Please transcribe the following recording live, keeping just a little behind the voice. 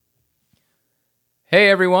Hey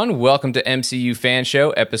everyone, welcome to MCU Fan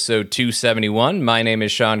Show, episode 271. My name is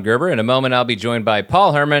Sean Gerber. In a moment, I'll be joined by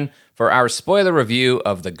Paul Herman for our spoiler review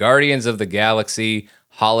of the Guardians of the Galaxy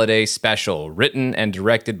Holiday Special, written and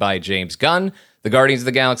directed by James Gunn. The Guardians of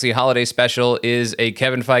the Galaxy Holiday Special is a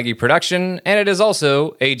Kevin Feige production, and it is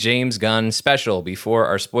also a James Gunn special. Before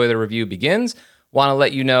our spoiler review begins, want to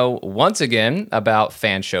let you know once again about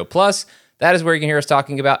Fan Show Plus. That is where you can hear us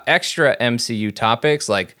talking about extra MCU topics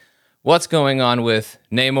like what's going on with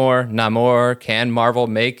Namor? Can Marvel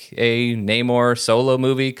make a Namor solo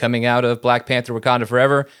movie coming out of Black Panther Wakanda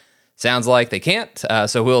Forever? Sounds like they can't,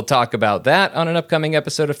 so we'll talk about that on an upcoming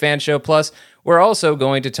episode of Fan Show Plus. We're also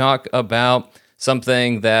going to talk about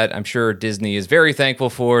something that I'm sure Disney is very thankful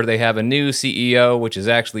for. They have a new CEO, which is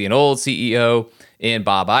actually an old CEO in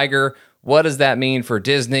Bob Iger. What does that mean for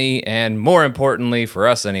Disney? And more importantly, for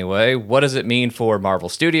us anyway, what does it mean for Marvel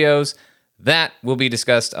Studios? That will be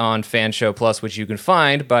discussed on Fan Show Plus, which you can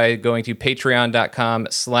find by going to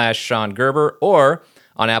patreon.com/Sean Gerber or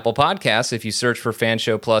on Apple Podcasts. If you search for Fan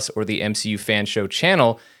Show Plus or the MCU Fan Show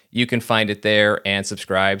channel, you can find it there and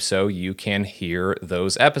subscribe so you can hear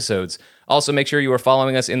those episodes. Also, make sure you are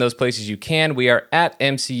following us in those places you can. We are at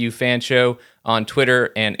MCU Fan Show on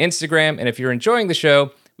Twitter and Instagram. And if you're enjoying the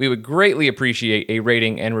show, we would greatly appreciate a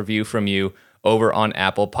rating and review from you over on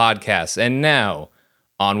Apple Podcasts. And now,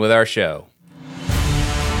 on with our show.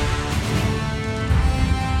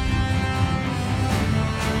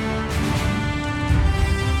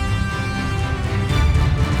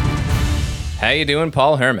 How you doing,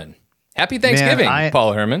 Paul Herman? Happy Thanksgiving,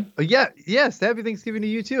 Paul Herman. Yes, happy Thanksgiving to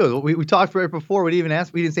you too. We talked right before. We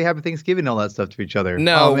didn't say happy Thanksgiving and all that stuff to each other.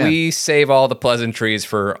 No, we save all the pleasantries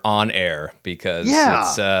for on air because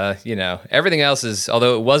it's everything else is.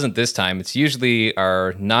 Although it wasn't this time, it's usually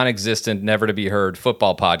our non-existent, never to be heard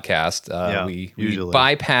football podcast. We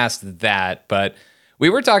bypassed that, but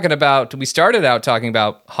we started out talking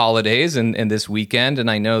about holidays and this weekend,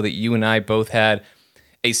 and I know that you and I both had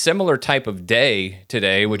a similar type of day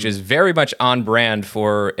today, which is very much on brand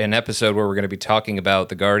for an episode where we're going to be talking about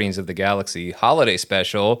the Guardians of the Galaxy Holiday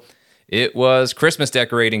Special. It was Christmas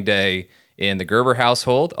decorating day in the Gerber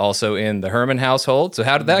household, also in the Herman household. So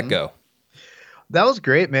how did that go? That was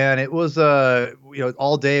great, man. It was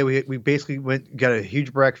all day. We basically got a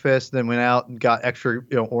huge breakfast, then went out and got extra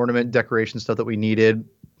ornament decoration stuff that we needed.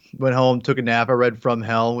 Went home, took a nap. I read From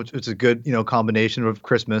Hell, which is a good, combination of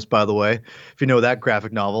Christmas, by the way. If you know that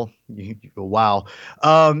graphic novel, you go, wow.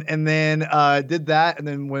 And then did that, and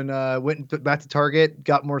then went back to Target,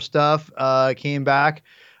 got more stuff. Came back,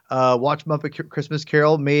 watched Muppet Christmas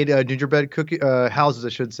Carol, made gingerbread cookie houses, I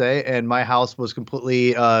should say, and my house was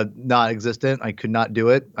completely non-existent. I could not do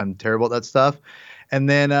it. I'm terrible at that stuff. And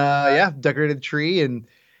then decorated the tree and.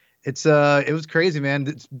 It was crazy, man.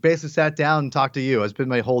 It's basically sat down and talked to you. It's been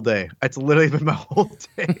my whole day. It's literally been my whole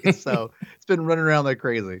day. So it's been running around like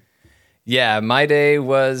crazy. Yeah, my day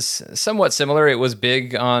was somewhat similar. It was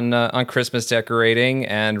big on Christmas decorating,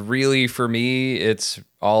 and really for me, it's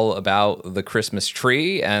all about the Christmas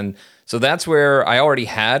tree. And so that's where I already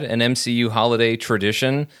had an MCU holiday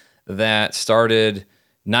tradition that started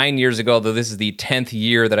 9 years ago, though this is the 10th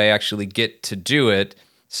year that I actually get to do it.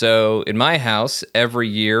 So in my house, every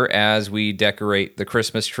year as we decorate the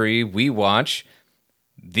Christmas tree, we watch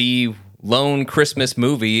the lone Christmas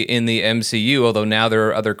movie in the MCU, although now there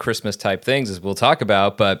are other Christmas type things as we'll talk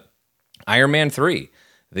about, but Iron Man 3,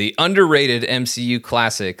 the underrated MCU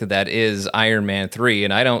classic that is Iron Man 3,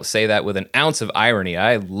 and I don't say that with an ounce of irony.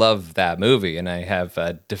 I love that movie, and I have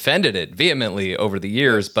defended it vehemently over the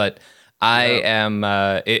years, but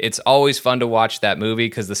it's always fun to watch that movie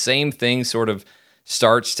because the same thing sort of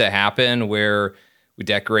starts to happen where we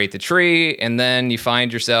decorate the tree and then you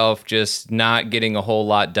find yourself just not getting a whole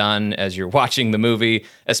lot done as you're watching the movie,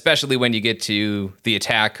 especially when you get to the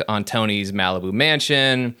attack on Tony's Malibu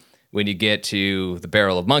mansion, when you get to the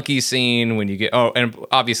barrel of monkeys scene, and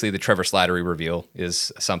obviously the Trevor Slattery reveal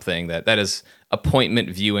is something that is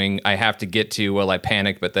appointment viewing I have to get to while I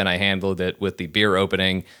panic, but then I handled it with the beer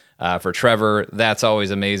opening for Trevor. That's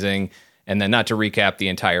always amazing. And then not to recap the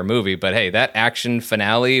entire movie, but hey, that action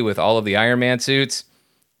finale with all of the Iron Man suits,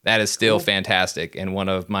 that is still fantastic and one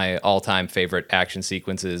of my all-time favorite action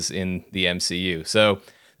sequences in the MCU. So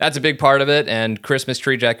that's a big part of it. And Christmas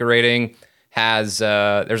tree decorating has,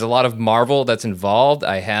 there's a lot of Marvel that's involved.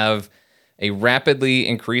 I have a rapidly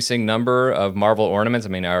increasing number of Marvel ornaments. I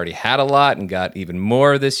mean, I already had a lot and got even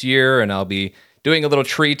more this year, and I'll be doing a little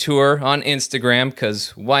tree tour on Instagram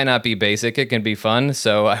because why not be basic? It can be fun.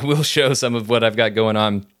 So I will show some of what I've got going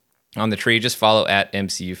on on the tree. Just follow at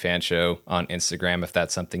MCU Fan Show on Instagram if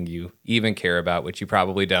that's something you even care about, which you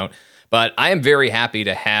probably don't. But I am very happy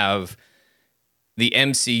to have the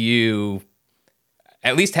MCU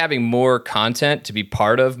at least having more content to be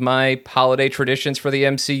part of my holiday traditions for the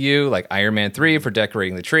MCU, like Iron Man 3 for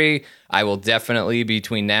decorating the tree. I will definitely,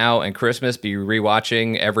 between now and Christmas, be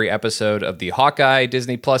rewatching every episode of the Hawkeye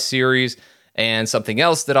Disney Plus series. And something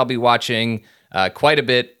else that I'll be watching quite a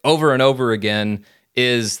bit over and over again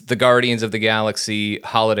is the Guardians of the Galaxy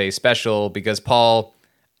holiday special, because, Paul,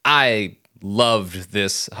 I loved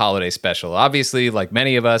this holiday special. Obviously, like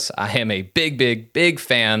many of us, I am a big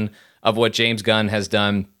fan of what James Gunn has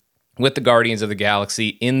done with the Guardians of the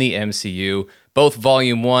Galaxy in the MCU, both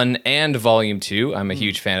Volume 1 and Volume 2. I'm a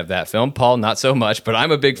huge fan of that film. Paul, not so much, but I'm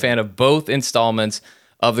a big fan of both installments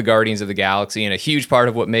of the Guardians of the Galaxy, and a huge part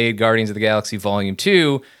of what made Guardians of the Galaxy Volume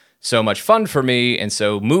 2 so much fun for me and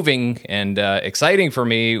so moving and exciting for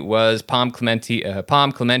me was Pom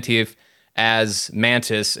Klementieff as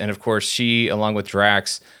Mantis, and of course she, along with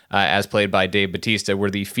Drax, as played by Dave Bautista, were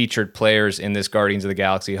the featured players in this Guardians of the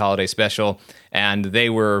Galaxy holiday special, and they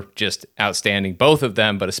were just outstanding, both of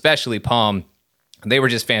them, but especially Pom. They were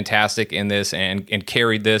just fantastic in this and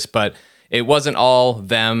carried this, but it wasn't all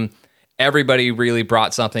them. Everybody really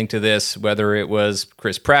brought something to this, whether it was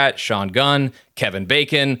Chris Pratt, Sean Gunn, Kevin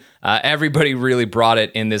Bacon. Everybody really brought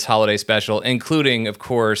it in this holiday special, including, of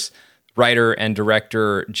course, writer and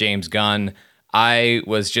director James Gunn. I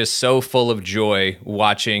was just so full of joy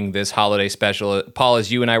watching this holiday special. Paul,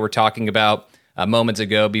 as you and I were talking about moments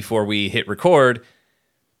ago before we hit record,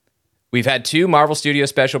 we've had 2 Marvel Studios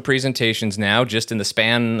special presentations now, just in the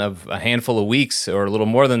span of a handful of weeks, or a little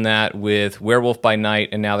more than that, with Werewolf by Night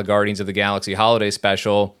and now the Guardians of the Galaxy holiday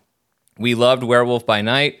special. We loved Werewolf by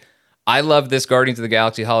Night. I loved this Guardians of the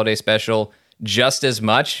Galaxy holiday special just as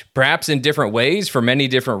much, perhaps in different ways for many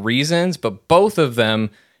different reasons, but both of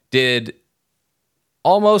them did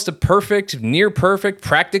almost a perfect, near perfect,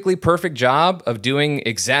 practically perfect job of doing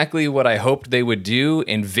exactly what I hoped they would do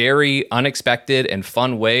in very unexpected and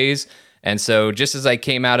fun ways. And so just as I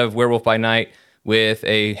came out of Werewolf by Night with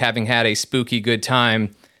having had a spooky good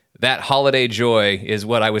time, that holiday joy is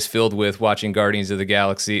what I was filled with watching the Guardians of the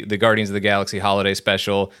Galaxy holiday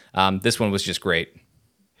special. This one was just great.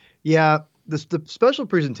 Yeah, the special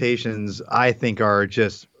presentations, I think,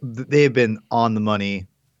 they have been on the money,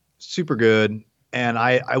 super good. And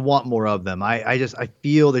I want more of them. I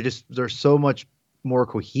feel they're so much more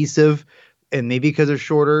cohesive, and maybe because they're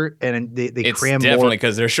shorter and they it's cram more. It's definitely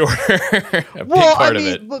because they're shorter. Big part of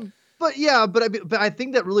it. But I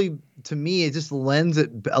think that really, to me, it just lends it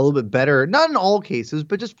a little bit better. Not in all cases,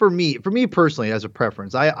 but just for me personally, as a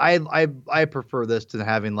preference, I prefer this to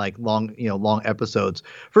having like long episodes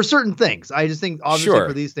for certain things. I just think obviously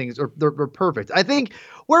for these things, they're perfect. I think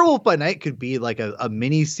Werewolf by Night could be like a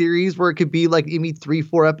mini series where it could be like maybe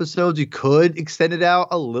 3-4 episodes. You could extend it out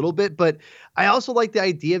a little bit, but I also like the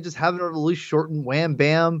idea of just having a really short and wham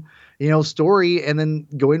bam, story, and then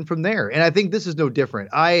going from there. And I think this is no different.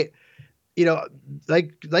 Like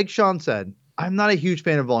Sean said, I'm not a huge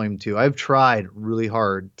fan of Volume 2. I've tried really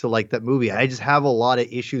hard to like that movie. I just have a lot of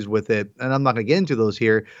issues with it, and I'm not going to get into those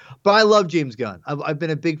here. But I love James Gunn. I've been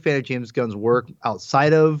a big fan of James Gunn's work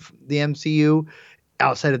outside of the MCU,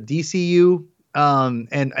 outside of DCU.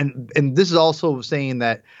 And this is also saying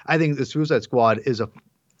that I think the Suicide Squad is a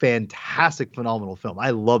fantastic, phenomenal film. I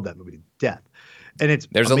love that movie to death. And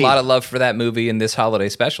there's amazing. A lot of love for that movie in this holiday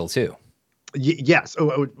special too. Yes.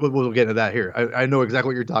 We'll get into that here. I know exactly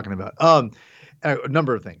what you're talking about. A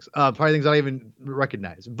number of things, probably things I don't even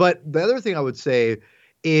recognize. But the other thing I would say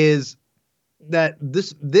is that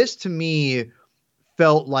this to me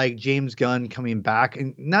felt like James Gunn coming back,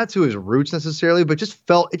 and not to his roots necessarily, but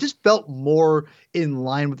it just felt more in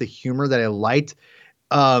line with the humor that I liked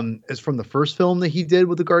as from the first film that he did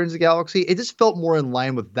with the Guardians of the Galaxy. It just felt more in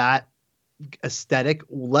line with that aesthetic,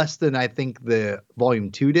 less than I think the Volume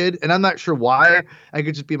 2 did. And I'm not sure why. I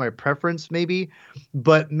could just be my preference maybe.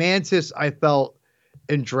 But Mantis, I felt,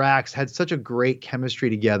 and Drax had such a great chemistry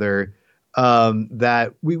together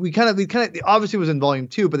that we kind of obviously was in Volume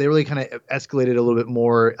 2, but they really kind of escalated a little bit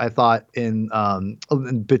more, I thought, in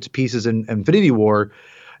bits and pieces in Infinity War.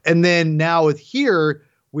 And then now with here,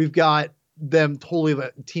 we've got them totally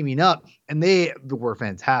teaming up, and they were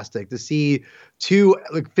fantastic to see. 2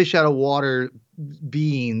 like fish out of water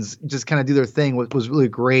beings just kind of do their thing was really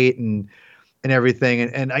great, and everything.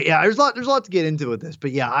 And there's a lot to get into with this, but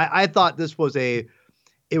yeah, I thought this was it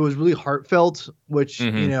was really heartfelt, which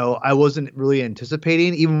I wasn't really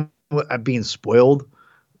anticipating, even being spoiled.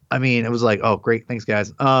 I mean, it was like, oh great, thanks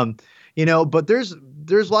guys. But there's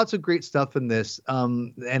there's lots of great stuff in this.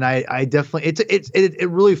 And I definitely, it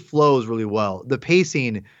really flows really well. The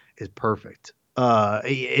pacing is perfect.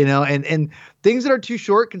 And things that are too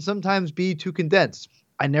short can sometimes be too condensed.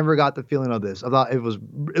 I never got the feeling of this. I thought it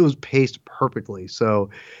was paced perfectly.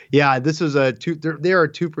 So, yeah, this is a two. There are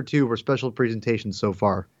 2 for 2 for special presentations so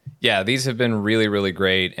far. Yeah, these have been really, really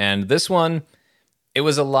great. And this one, it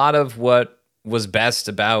was a lot of what was best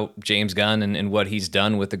about James Gunn and what he's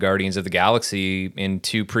done with the Guardians of the Galaxy in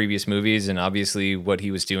 2 previous movies, and obviously what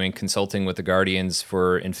he was doing consulting with the Guardians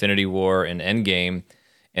for Infinity War and Endgame,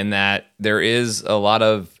 in that there is a lot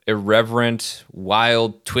of irreverent,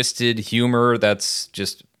 wild, twisted humor that's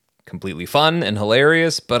just completely fun and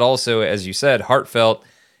hilarious, but also, as you said, heartfelt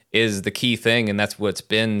is the key thing, and that's what's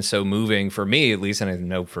been so moving for me, at least, and I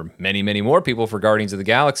know for many, many more people, for Guardians of the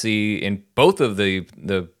Galaxy in both of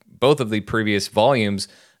the previous volumes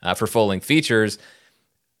for full-length features.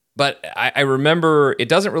 But I remember it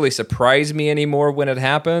doesn't really surprise me anymore when it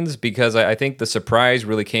happens, because I think the surprise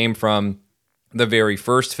really came from the very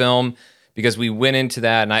first film, because we went into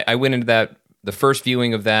that, and I went into that, the first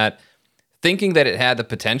viewing of that, thinking that it had the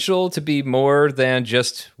potential to be more than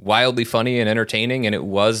just wildly funny and entertaining, and it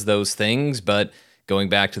was those things. But going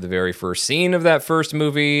back to the very first scene of that first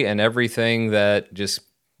movie and everything that just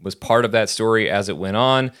was part of that story as it went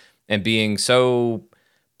on, and being so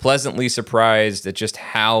pleasantly surprised at just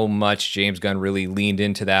how much James Gunn really leaned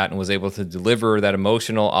into that and was able to deliver that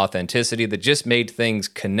emotional authenticity that just made things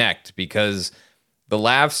connect. Because the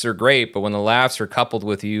laughs are great, but when the laughs are coupled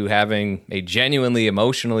with you having a genuinely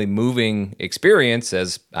emotionally moving experience,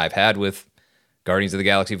 as I've had with Guardians of the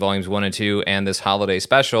Galaxy Volumes 1 and 2 and this holiday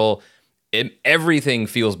special, everything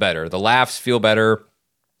feels better. The laughs feel better.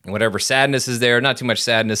 Whatever sadness is there, not too much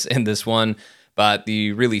sadness in this one, but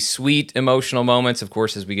the really sweet emotional moments, of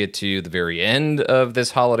course, as we get to the very end of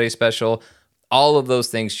this holiday special, all of those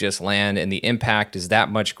things just land, and the impact is that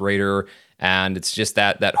much greater. And it's just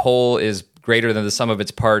that whole is greater than the sum of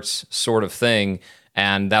its parts sort of thing.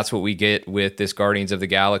 And that's what we get with this Guardians of the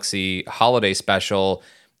Galaxy holiday special.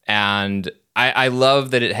 And I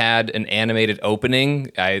love that it had an animated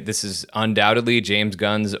opening. This is undoubtedly James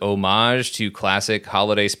Gunn's homage to classic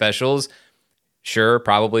holiday specials. Sure,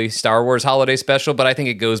 probably Star Wars holiday special, but I think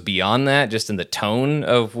it goes beyond that, just in the tone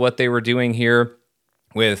of what they were doing here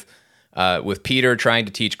with Peter trying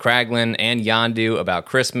to teach Kraglin and Yondu about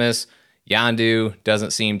Christmas. Yondu doesn't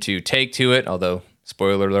seem to take to it, although,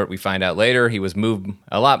 spoiler alert, we find out later he was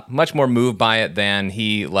much more moved by it than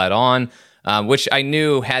he let on, which I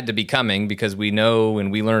knew had to be coming, because we know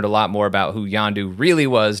and we learned a lot more about who Yondu really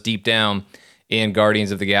was deep down in Guardians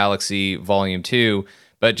of the Galaxy Volume 2.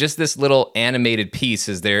 But just this little animated piece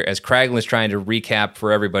is there as Kraglin's trying to recap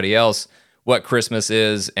for everybody else what Christmas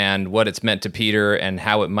is and what it's meant to Peter and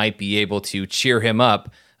how it might be able to cheer him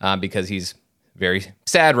up, because he's very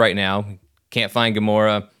sad right now. Can't find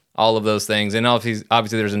Gamora, all of those things. And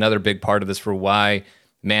obviously there's another big part of this for why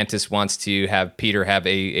Mantis wants to have Peter have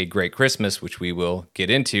a great Christmas, which we will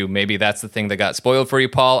get into. Maybe that's the thing that got spoiled for you,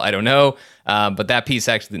 Paul. I don't know. But that piece,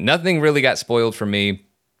 actually, nothing really got spoiled for me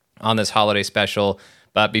on this holiday special.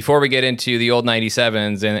 But before we get into the old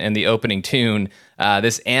 97s and the opening tune,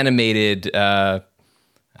 this animated,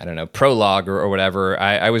 prologue or whatever,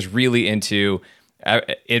 I was really into.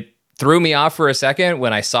 It threw me off for a second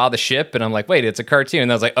when I saw the ship, and I'm like, wait, it's a cartoon.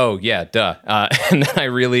 And I was like, oh, yeah, duh. And then I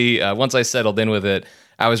really, once I settled in with it,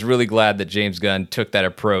 I was really glad that James Gunn took that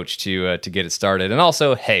approach to get it started. And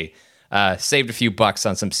also, hey, saved a few bucks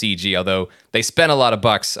on some CG, although they spent a lot of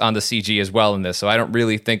bucks on the CG as well in this, so I don't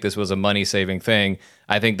really think this was a money-saving thing.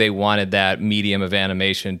 I think they wanted that medium of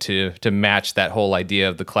animation to match that whole idea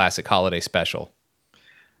of the classic holiday special.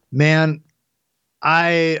 Man,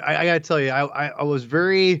 I gotta tell you, I was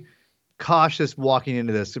very cautious walking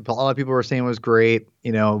into this. A lot of people were saying it was great.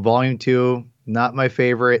 Volume 2, not my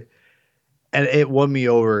favorite. And it won me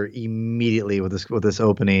over immediately with this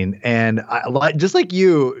opening. And just like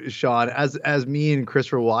you, Sean, as me and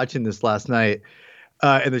Chris were watching this last night,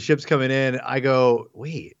 and the ship's coming in, I go,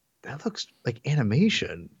 wait, that looks like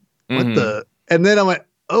animation. What the? And then I went,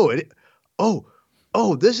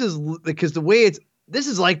 this is because the way this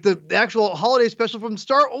is like the actual holiday special from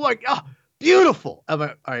Star. Oh my god, beautiful! I'm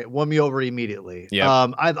like, all right, won me over immediately.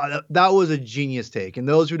 Yeah. I thought that was a genius take. And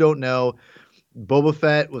those who don't know, Boba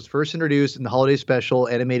Fett was first introduced in the holiday special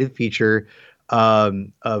animated feature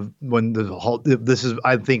of when this is,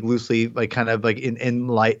 I think, loosely like kind of like in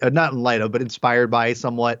light, not in light of, but inspired by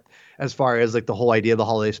somewhat as far as like the whole idea of the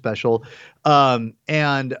holiday special.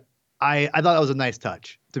 And I thought that was a nice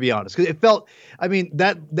touch, to be honest, because it felt, I mean,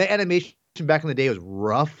 that the animation back in the day was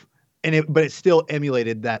rough. but it still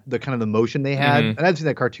emulated the kind of the motion they had. Mm-hmm. And I've seen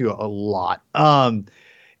that cartoon a lot.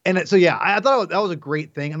 So yeah, I thought that was a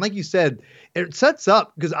great thing. And like you said, it sets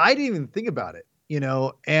up because I didn't even think about it,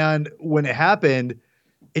 and when it happened,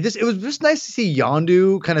 it was just nice to see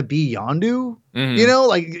Yondu kind of be Yondu,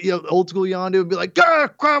 Mm-hmm. old school Yondu and be like,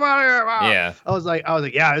 "Get crap out of here." Yeah. I was like,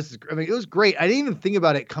 yeah, it was great. I didn't even think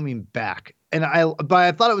about it coming back. But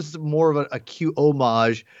I thought it was more of a cute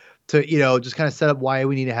homage to, just kind of set up why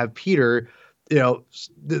we need to have Peter,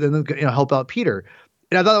 help out Peter.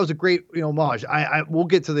 And I thought that was a great, homage. We'll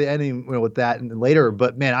get to the ending, with that and later,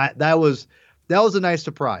 but man, that was a nice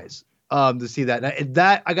surprise, to see that.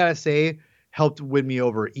 That I gotta say helped win me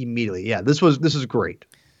over immediately. Yeah, this is great.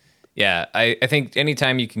 Yeah, I think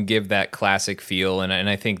anytime you can give that classic feel, and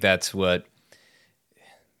I think that's what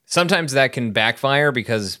sometimes that can backfire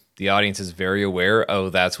because the audience is very aware, oh,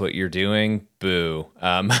 that's what you're doing, boo.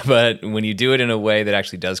 But when you do it in a way that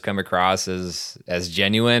actually does come across as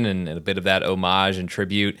genuine and a bit of that homage and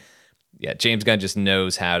tribute, yeah, James Gunn just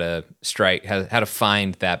knows how to how to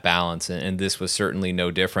find that balance, and this was certainly no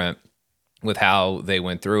different with how they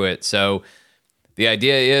went through it. So the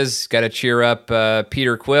idea is got to cheer up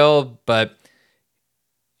Peter Quill, but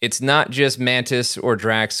it's not just Mantis or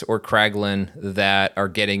Drax or Kraglin that are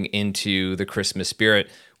getting into the Christmas spirit.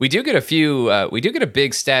 We do get a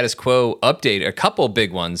big status quo update, a couple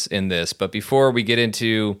big ones in this. But before we get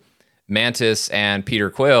into Mantis and Peter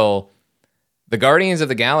Quill, the Guardians of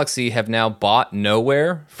the Galaxy have now bought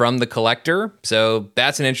Nowhere from the Collector. So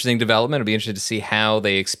that's an interesting development. It'll be interesting to see how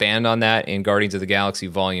they expand on that in Guardians of the Galaxy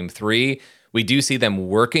Volume 3. We do see them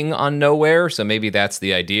working on Nowhere, so maybe that's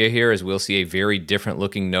the idea here, is we'll see a very different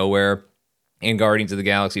looking Nowhere in Guardians of the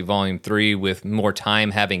Galaxy Volume 3 with more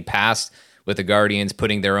time having passed, with the Guardians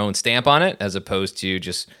putting their own stamp on it, as opposed to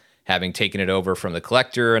just having taken it over from the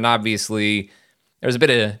Collector. And obviously, there's a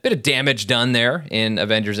bit of damage done there in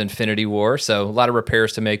Avengers Infinity War, so a lot of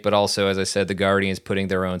repairs to make, but also, as I said, the Guardians putting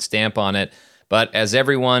their own stamp on it. But as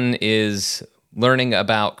everyone is learning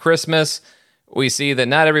about Christmas, we see that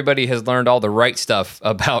not everybody has learned all the right stuff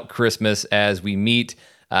about Christmas as we meet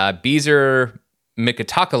Beezer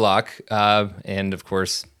Mikatakalock, and of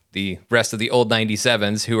course the rest of the old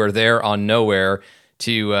 97s who are there on Nowhere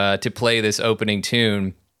to play this opening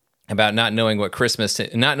tune about not knowing what Christmas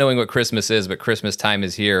is, but Christmas time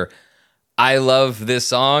is here. I love this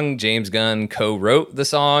song. James Gunn co-wrote the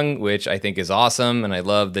song, which I think is awesome, and I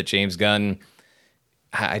love that James Gunn.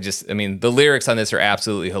 The lyrics on this are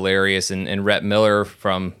absolutely hilarious, and Rhett Miller,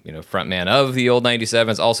 from frontman of the old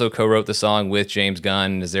 97s, also co-wrote the song with James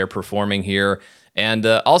Gunn as they're performing here, and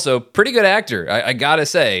also pretty good actor. I gotta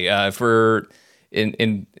say,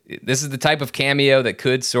 this is the type of cameo that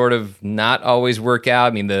could sort of not always work out.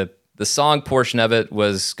 I mean, the song portion of it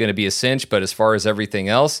was going to be a cinch, but as far as everything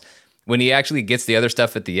else, when he actually gets the other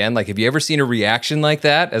stuff at the end, like, have you ever seen a reaction like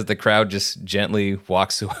that as the crowd just gently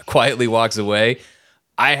quietly walks away?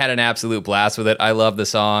 I had an absolute blast with it. I love the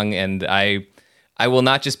song, and I will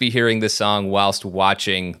not just be hearing this song whilst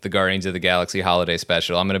watching the Guardians of the Galaxy holiday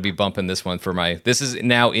special. I'm going to be bumping this one this is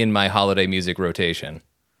now in my holiday music rotation.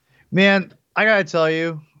 Man, I got to tell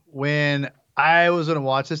you, when I was going to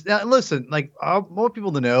watch this, now listen, like, I want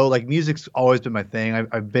people to know, like, music's always been my thing.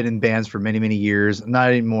 I've been in bands for many, many years, not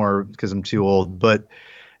anymore because I'm too old, but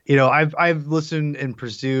I've listened and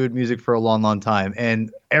pursued music for a long, long time.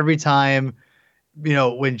 And every time,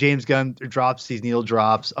 when James Gunn drops these needle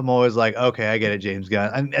drops, I'm always like, okay, I get it, James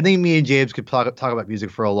Gunn. I think me and James could talk about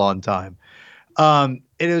music for a long time. And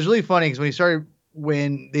it was really funny because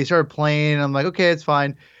when they started playing, I'm like, okay, it's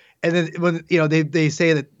fine. And then when they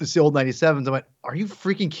say that it's the old 97s, I'm like, are you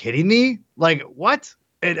freaking kidding me? Like, what?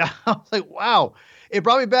 And I was like, wow. It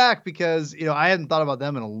brought me back because I hadn't thought about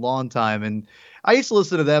them in a long time, and I used to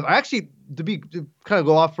listen to them. I actually, to kind of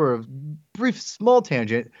go off for a brief small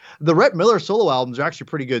tangent, the Rhett Miller solo albums are actually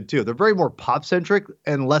pretty good too. They're very more pop centric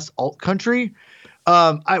and less alt country,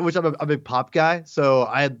 which I'm a big pop guy. So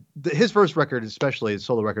his first record, especially his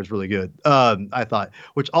solo record, is really good. I thought,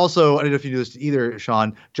 which also, I don't know if you knew this either,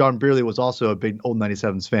 Sean. John Brearley was also a big old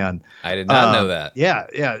 97s fan. I did not know that. Yeah.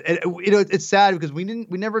 And, it's sad because we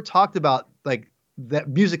never talked about like that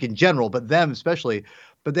music in general, but them especially.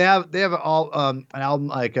 But they have an album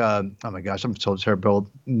like oh my gosh, I'm so terrible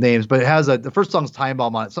with names, but it has the first song's Time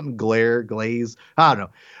Bomb on it, something glaze. I don't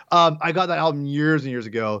know. I got that album years and years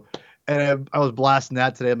ago, and I was blasting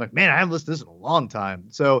that today. I'm like, man, I haven't listened to this in a long time.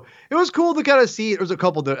 So it was cool to kind of see. There's a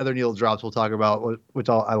couple of other needle drops we'll talk about, which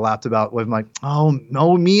I laughed about. With like, oh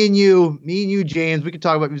no, me and you, James, we could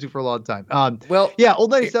talk about music for a long time. Well, yeah,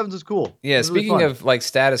 old 97s is cool. Yeah, speaking of like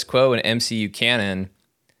status quo and MCU canon,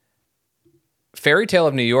 Fairy Tale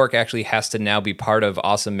of New York actually has to now be part of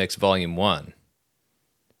Awesome Mix Volume 1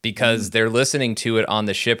 because they're listening to it on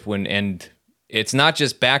the ship and it's not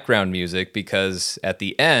just background music, because at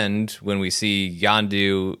the end, when we see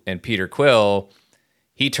Yondu and Peter Quill,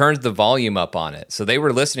 he turns the volume up on it. So they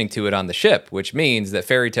were listening to it on the ship, which means that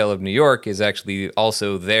Fairy Tale of New York is actually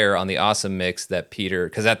also there on the Awesome Mix that Peter,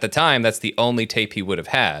 because at the time, that's the only tape he would have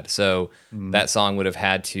had. So that song would have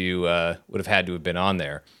had to have been on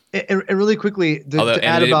there. And really quickly,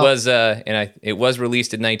 it was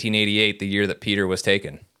released in 1988, the year that Peter was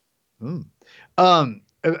taken.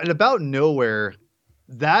 And about Nowhere,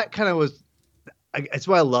 that kind of was. It's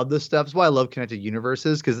why I love this stuff. It's why I love connected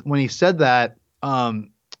universes, because when he said that,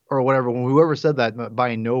 or whatever, when whoever said that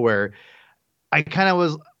by Nowhere, I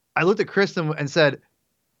looked at Chris and said,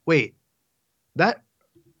 "Wait, did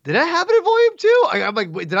that happen in Volume 2?" I'm like,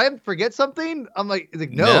 "Wait, did I forget something?" I'm like,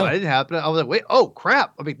 no, it didn't happen. I was like, "Wait, oh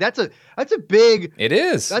crap!" I mean, that's a big. It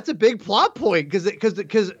is. That's a big plot point because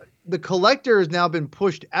the Collector has now been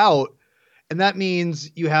pushed out. And that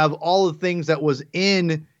means you have all the things that was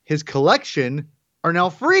in his collection are now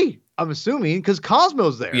free, I'm assuming, because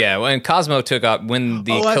Cosmo's there. Yeah, when Cosmo took up, when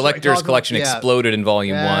the Collector's Collection exploded in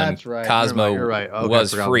Volume 1, right. Cosmo Okay,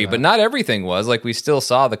 was free. But not everything was. Like, we still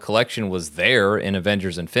saw the collection was there in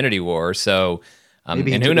Avengers Infinity War. So, and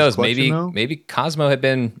who knows, maybe Cosmo had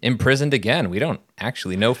been imprisoned again. We don't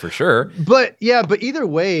actually know for sure. But either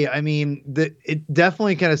way, I mean, it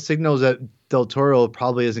definitely kind of signals that Del Toro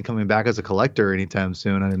probably isn't coming back as a collector anytime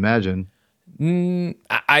soon, I'd imagine. You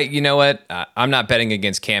know what? I'm not betting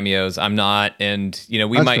against cameos. I'm not, and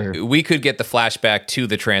we could get the flashback to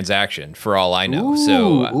the transaction for all I know.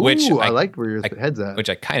 I like where your head's at, which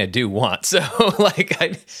I kind of do want. So, like,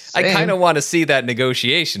 I kind of want to see that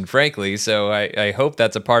negotiation, frankly. So I hope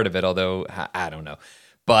that's a part of it. Although I don't know.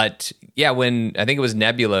 But yeah, when I think it was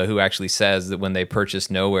Nebula who actually says that when they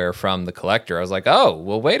purchased Nowhere from the Collector, I was like, oh,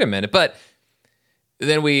 well, wait a minute, but.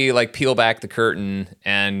 Then we like peel back the curtain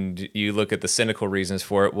and you look at the cynical reasons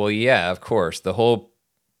for it. Well, yeah, of course. The whole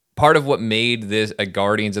part of what made this a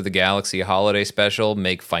Guardians of the Galaxy holiday special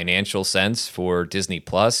make financial sense for Disney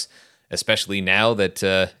Plus, especially now that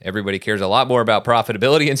everybody cares a lot more about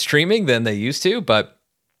profitability and streaming than they used to. But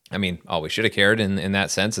I mean, always should have cared in that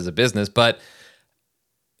sense as a business. But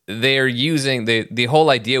they're using the whole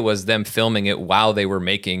idea was them filming it while they were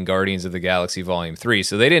making Guardians of the Galaxy Volume 3.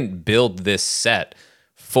 So they didn't build this set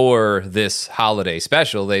for this holiday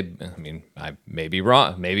special. I may be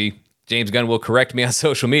wrong. Maybe James Gunn will correct me on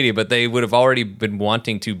social media, but they would have already been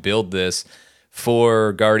wanting to build this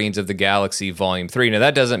for Guardians of the Galaxy Volume 3. Now,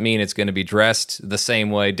 that doesn't mean it's going to be dressed the same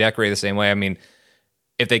way, decorated the same way. I mean,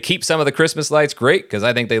 if they keep some of the Christmas lights, great, because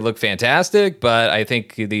I think they look fantastic. But I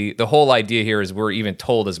think the whole idea here is we're even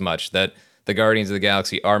told as much that the Guardians of the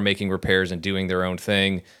Galaxy are making repairs and doing their own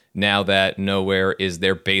thing now that Nowhere is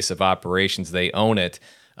their base of operations. They own it.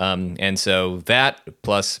 And so that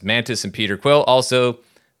plus Mantis and Peter Quill, also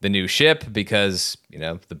the new ship, because,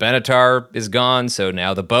 the Benatar is gone. So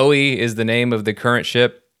now the Bowie is the name of the current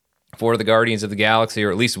ship for the Guardians of the Galaxy, or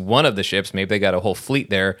at least one of the ships. Maybe they got a whole fleet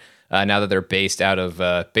there now that they're based out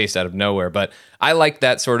of Nowhere. But I like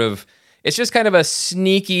that sort of, it's just kind of a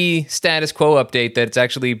sneaky status quo update that it's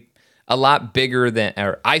actually a lot bigger than,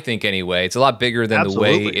 or I think anyway, it's a lot bigger than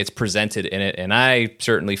Absolutely. the way it's presented in it. And I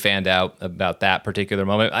certainly fanned out about that particular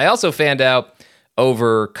moment. I also fanned out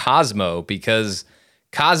over Cosmo, because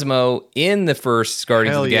Cosmo in the first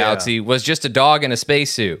Guardians of the Galaxy was just a dog in a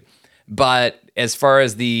spacesuit. But as far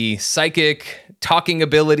as the psychic talking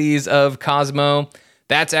abilities of Cosmo,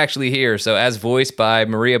 that's actually here. So as voiced by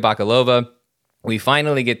Maria Bakalova, we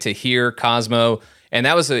finally get to hear Cosmo. And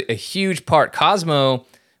that was a huge part. Cosmo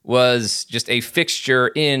was just a fixture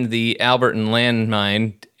in the Albert and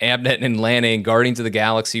Abnett and Lanning Guardians of the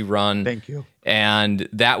Galaxy run. Thank you. And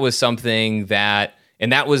that was something that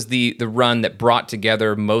was the run that brought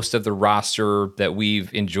together most of the roster that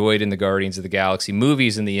we've enjoyed in the Guardians of the Galaxy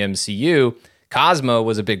movies in the MCU. Cosmo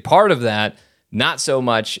was a big part of that, not so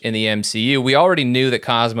much in the MCU. We already knew that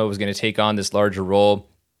Cosmo was going to take on this larger role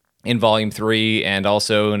in Volume 3 and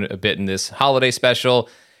also a bit in this holiday special.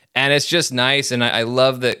 And it's just nice, and I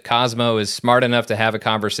love that Cosmo is smart enough to have a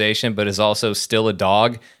conversation, but is also still a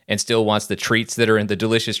dog and still wants the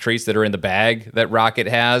delicious treats that are in the bag that Rocket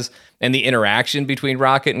has. And the interaction between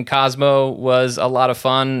Rocket and Cosmo was a lot of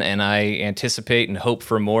fun, and I anticipate and hope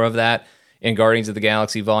for more of that in Guardians of the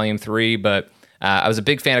Galaxy Volume 3. But I was a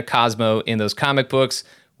big fan of Cosmo in those comic books.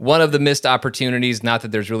 One of the missed opportunities, not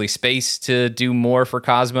that there's really space to do more for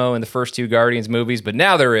Cosmo in the first two Guardians movies, but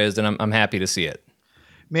now there is, and I'm happy to see it.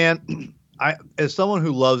 Man, as someone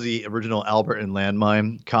who loves the original Albert and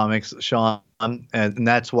Landmine comics, Sean, and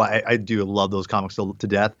that's why I do love those comics to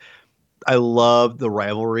death. I love the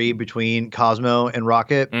rivalry between Cosmo and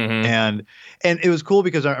Rocket, Mm-hmm. and it was cool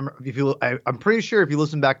because I'm pretty sure if you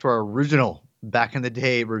listen back to our original back in the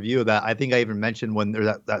day review of that, I think I even mentioned when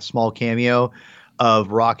there's that small cameo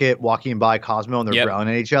of Rocket walking by Cosmo and they're Yep. growling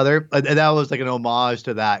at each other, and that was like an homage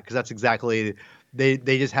to that because that's exactly. They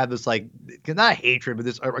just have this like not hatred, but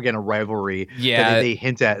this again a rivalry Yeah. that they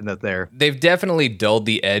hint at in that there. They've definitely dulled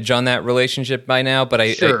the edge on that relationship by now, but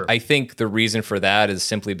Sure. I think the reason for that is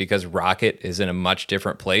simply because Rocket is in a much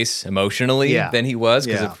different place emotionally Yeah. than he was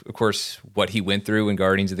because Yeah. of course what he went through in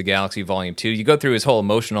Guardians of the Galaxy Volume 2. You go through his whole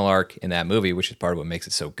emotional arc in that movie, which is part of what makes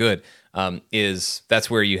it so good. Is that's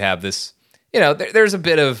where you have this, there's a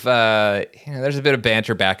bit of there's a bit of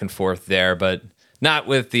banter back and forth there, but not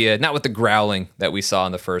with the growling that we saw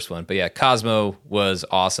in the first one. But yeah, Cosmo was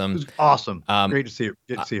awesome. It was awesome. Great to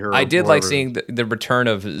see her. I did like seeing the return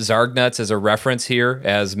of Zargnuts as a reference here,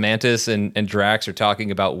 as Mantis and Drax are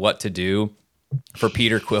talking about what to do for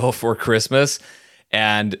Peter Quill for Christmas,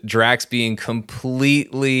 and Drax being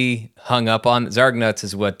completely hung up on Zargnuts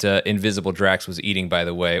is what Invisible Drax was eating, by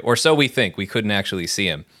the way, or so we think. We couldn't actually see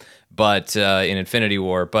him, but in Infinity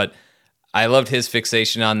War, but. I loved his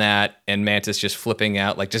fixation on that, and Mantis just flipping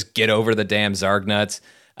out, like, just get over the damn Zargnuts.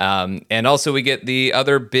 And also we get the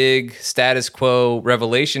other big status quo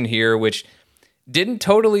revelation here, which didn't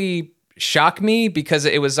totally shock me because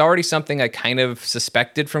it was already something I kind of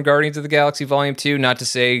suspected from Guardians of the Galaxy Volume 2. Not to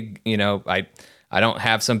say, I don't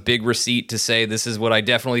have some big receipt to say this is what I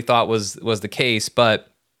definitely thought was the case,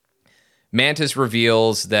 but Mantis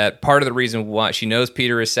reveals that part of the reason why she knows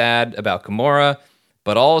Peter is sad about Gamora,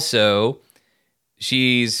 but also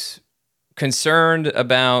she's concerned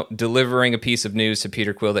about delivering a piece of news to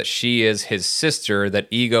Peter Quill that she is his sister, that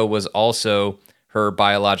Ego was also her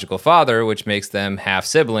biological father, which makes them half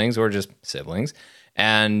siblings or just siblings.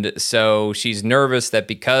 And so she's nervous that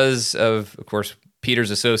because of course, Peter's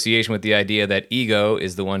association with the idea that Ego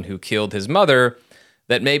is the one who killed his mother,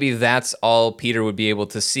 that maybe that's all Peter would be able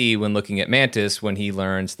to see when looking at Mantis when he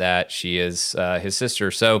learns that she is his sister.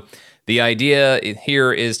 So the idea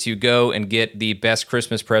here is to go and get the best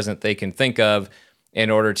Christmas present they can think of in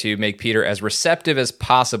order to make Peter as receptive as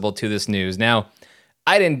possible to this news. Now,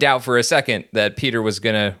 I didn't doubt for a second that Peter was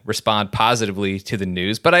going to respond positively to the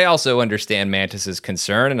news, but I also understand Mantis's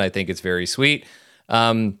concern, and I think it's very sweet.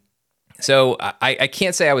 So I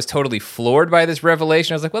can't say I was totally floored by this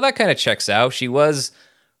revelation. I was like, well, that kind of checks out. She was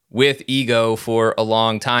with Ego for a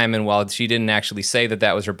long time, and while she didn't actually say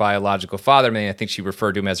that was her biological father, I mean, I think she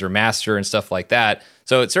referred to him as her master and stuff like that.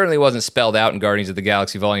 So it certainly wasn't spelled out in Guardians of the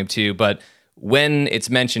Galaxy Volume 2, but when it's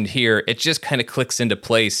mentioned here, it just kind of clicks into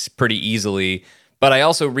place pretty easily. But I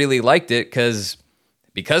also really liked it because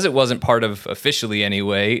it wasn't part of, officially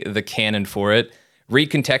anyway, the canon for it,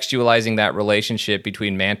 recontextualizing that relationship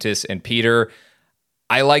between Mantis and Peter.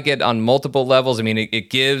 I like it on multiple levels. I mean, it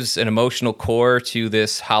gives an emotional core to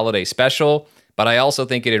this holiday special, but I also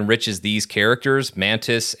think it enriches these characters,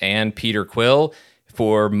 Mantis and Peter Quill,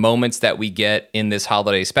 for moments that we get in this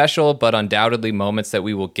holiday special, but undoubtedly moments that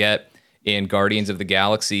we will get in Guardians of the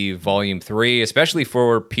Galaxy Volume 3, especially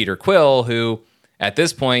for Peter Quill, who at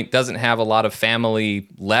this point doesn't have a lot of family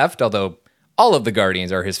left, although all of the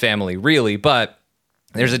Guardians are his family, really, but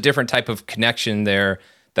there's a different type of connection there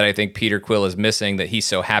that I think Peter Quill is missing, that he's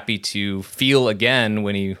so happy to feel again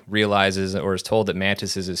when he realizes or is told that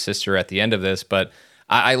Mantis is his sister at the end of this. But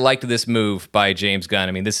I liked this move by James Gunn.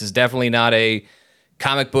 I mean, this is definitely not a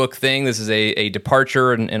comic book thing. This is a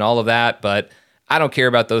departure and all of that, but I don't care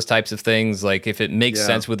about those types of things. Like, if it makes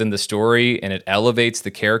sense within the story and it elevates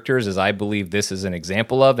the characters, as I believe this is an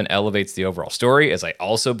example of, and elevates the overall story, as I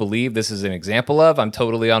also believe this is an example of, I'm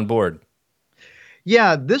totally on board.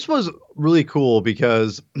 Yeah, this was really cool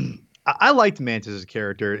because I liked Mantis'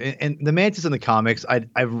 character, and the Mantis in the comics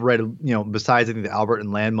I've read, besides I think the Albert and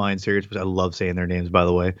Landmine series, which I love saying their names, by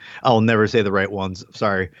the way. I'll never say the right ones.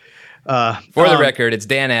 Sorry. For the record, it's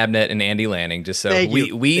Dan Abnett and Andy Lanning, just so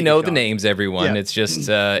we know the names, everyone. Yeah. It's just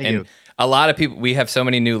and a lot of people, we have so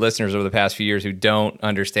many new listeners over the past few years who don't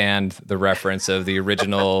understand the reference of the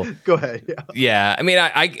original. Go ahead. Yeah. I mean,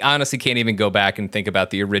 I honestly can't even go back and think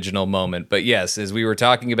about the original moment. But yes, as we were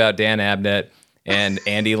talking about Dan Abnett and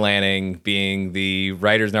Andy Lanning being the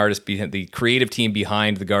writers and artists, the creative team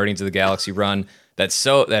behind the Guardians of the Galaxy run,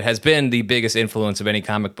 that has been the biggest influence of any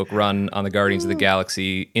comic book run on the Guardians of the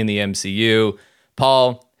Galaxy in the MCU.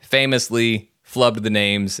 Paul famously flubbed the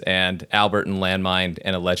names, and Albert and Landmine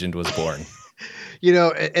and a legend was born.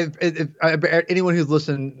 If anyone who's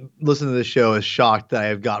listened to this show is shocked that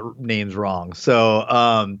I've got names wrong.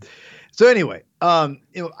 So So anyway, I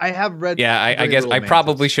have read. Yeah, I very guess little I Mantis.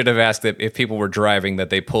 probably should have asked that if people were driving that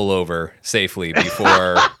they pull over safely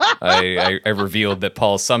before I revealed that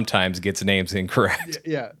Paul sometimes gets names incorrect.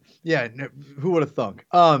 Yeah. No, who would have thunk?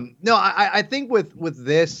 No, I think with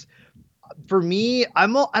this, for me, I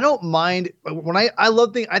don't mind when I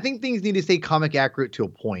love things. I think things need to stay comic accurate to a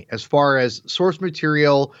point. As far as source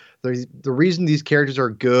material, the reason these characters are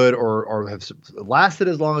good or have lasted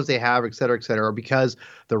as long as they have, et cetera, are because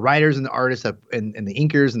the writers and the artists have, and the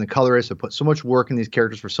inkers and the colorists have put so much work in these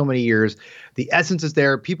characters for so many years. The essence is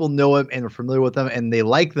there. People know them and are familiar with them, and they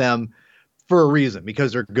like them for a reason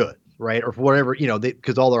because they're good, right? Or for whatever,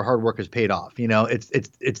 because all their hard work has paid off.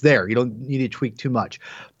 It's there. You don't need to tweak too much.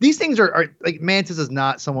 These things are like Mantis is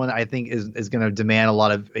not someone I think is going to demand a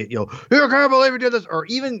lot of, I can't believe you did this, or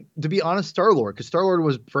even to be honest, Star-Lord, because Star-Lord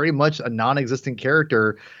was very much a non-existent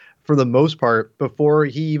character for the most part before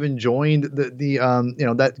he even joined the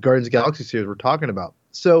that Guardians of the Galaxy series we're talking about.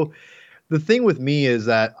 So the thing with me is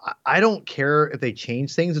that I don't care if they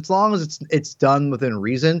change things as long as it's done within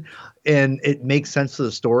reason and it makes sense to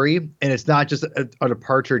the story, and it's not just a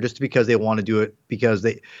departure just because they want to do it because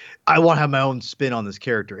I want to have my own spin on this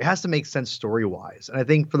character. It has to make sense story wise, and I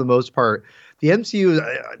think for the most part the MCU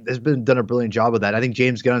has done a brilliant job of that. I think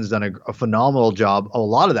James Gunn's done a phenomenal job of a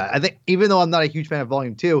lot of that. I think even though I'm not a huge fan of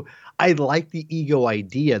Volume 2, I like the ego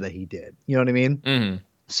idea that he did. You know what I mean? Mm-hmm.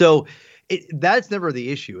 So that's never the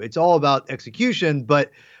issue. It's all about execution.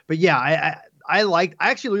 But yeah, I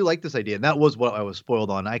actually really like this idea, and that was what I was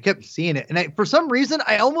spoiled on. I kept seeing it, and for some reason,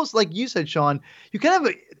 I almost, like you said, Sean, you kind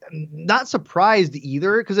of not surprised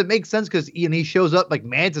either because it makes sense because he shows up like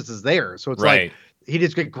Mantis is there, so it's Right. like he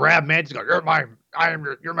just get grabbed Mantis, go,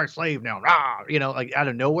 you're my slave now, rah! Like out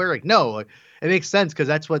of nowhere, like no. Like, it makes sense because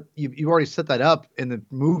that's what you've already set that up in the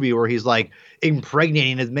movie where he's like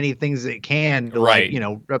impregnating as many things as it can to Right.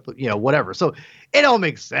 whatever. So it all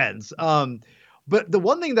makes sense. But the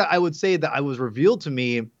one thing that I would say that I was revealed to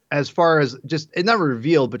me as far as just it not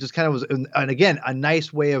revealed, but just kind of was, and again, a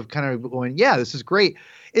nice way of kind of going, yeah, this is great,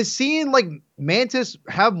 is seeing like Mantis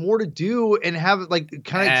have more to do and have like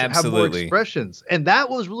kind of have more expressions. And that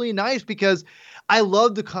was really nice because I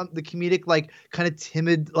love the comedic, like kind of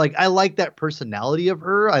timid, like I like that personality of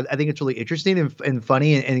her. I think it's really interesting and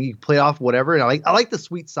funny and you play off whatever. And I like the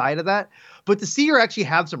sweet side of that. But to see her actually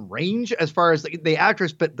have some range as far as the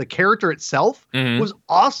actress, but the character itself was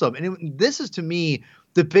awesome. And this is to me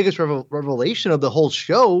the biggest revelation of the whole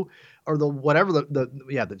show, or the whatever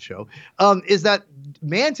the show, is that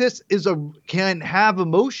Mantis can have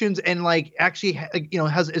emotions and like actually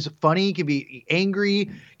is funny, can be angry,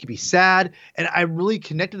 can be sad, and I'm really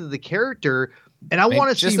connected to the character. And I want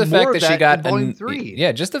to see more of that in Volume 3.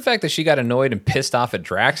 Yeah, just the fact that she got annoyed and pissed off at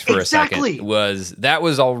Drax for a second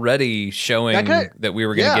was already showing that we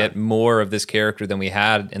were going to get more of this character than we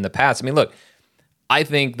had in the past. I mean, look, I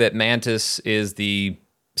think that Mantis is the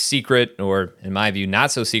secret, or in my view, not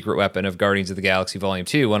so secret weapon of Guardians of the Galaxy Volume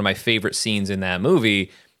 2. One of my favorite scenes in that movie,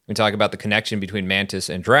 we talk about the connection between Mantis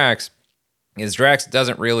and Drax, is Drax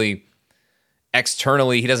doesn't really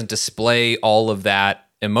externally, he doesn't display all of that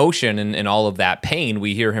emotion and all of that pain.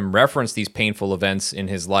 We hear him reference these painful events in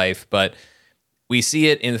his life, but we see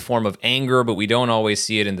it in the form of anger, but we don't always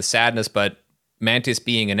see it in the sadness. But Mantis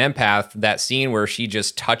being an empath, that scene where she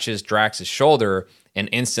just touches Drax's shoulder and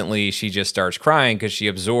instantly she just starts crying because she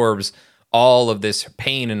absorbs all of this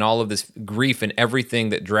pain and all of this grief and everything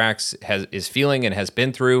that Drax is feeling and has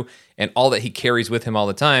been through and all that he carries with him all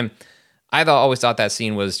the time. I always thought that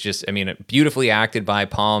scene was just, beautifully acted by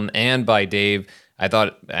Palm and by Dave. I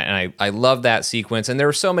thought, and I love that sequence. And there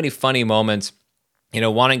were so many funny moments,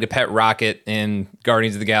 wanting to pet Rocket in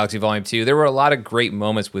Guardians of the Galaxy Volume 2. There were a lot of great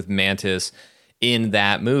moments with Mantis in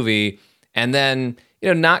that movie. And then,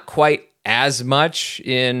 not quite as much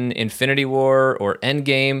in Infinity War or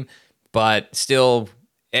Endgame, but still,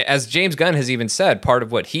 as James Gunn has even said, part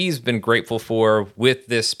of what he's been grateful for with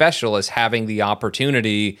this special is having the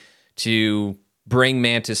opportunity to bring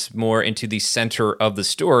Mantis more into the center of the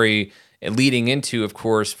story, leading into, of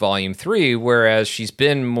course, Volume 3, whereas she's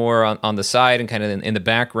been more on the side and kind of in the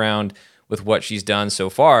background with what she's done so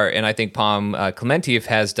far. And I think Pom Klementieff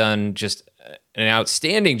has done just an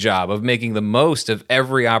outstanding job of making the most of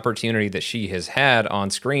every opportunity that she has had on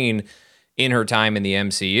screen in her time in the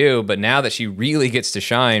MCU. But now that she really gets to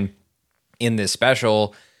shine in this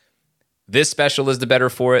special is the better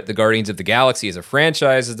for it. The Guardians of the Galaxy as a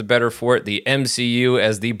franchise is the better for it. The MCU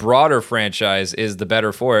as the broader franchise is the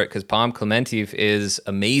better for it because Pom Klementieff is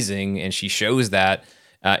amazing, and she shows that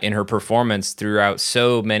in her performance throughout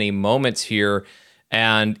so many moments here.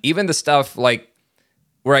 And even the stuff like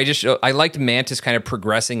where I liked Mantis kind of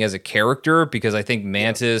progressing as a character, because I think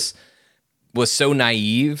Mantis was so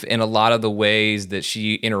naive in a lot of the ways that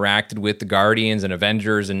she interacted with the Guardians and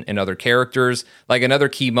Avengers and other characters. Like, another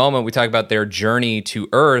key moment, we talk about their journey to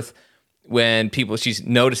Earth, when she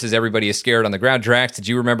notices everybody is scared on the ground. Drax, did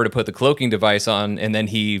you remember to put the cloaking device on? And then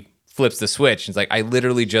he flips the switch. It's like, I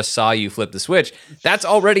literally just saw you flip the switch. That's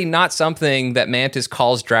already not something that Mantis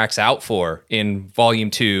calls Drax out for in Volume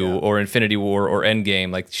 2 or Infinity War or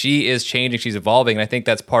Endgame. Like, she is changing, she's evolving, and I think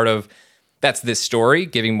that's this story,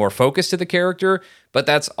 giving more focus to the character, but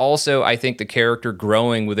that's also, I think, the character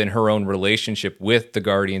growing within her own relationship with the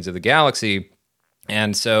Guardians of the Galaxy.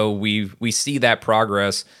 And so we see that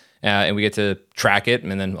progress, and we get to track it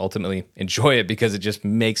and then ultimately enjoy it, because it just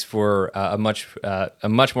makes for a much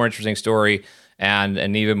more interesting story and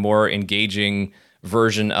an even more engaging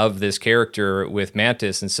version of this character with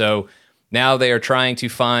Mantis. And so now they are trying to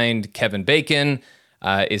find Kevin Bacon.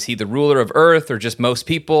 Is he the ruler of Earth, or just most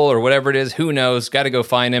people, or whatever it is? Who knows? Got to go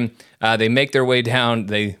find him. They make their way down.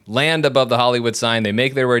 They land above the Hollywood sign. They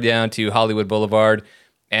make their way down to Hollywood Boulevard.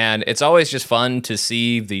 And it's always just fun to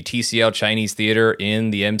see the TCL Chinese Theater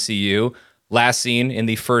in the MCU. Last seen in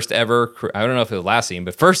the first ever, I don't know if it was last scene,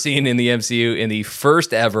 but first scene in the MCU in the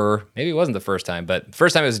first ever, maybe it wasn't the first time, but the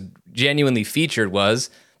first time it was genuinely featured was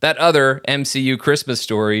that other MCU Christmas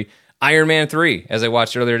story, Iron Man 3, as I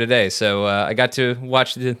watched earlier today. So I got to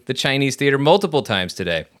watch the Chinese Theater multiple times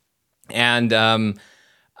today. And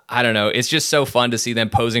I don't know, it's just so fun to see them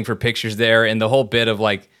posing for pictures there, and the whole bit of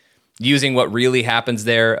like using what really happens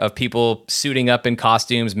there, of people suiting up in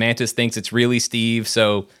costumes. Mantis thinks it's really Steve,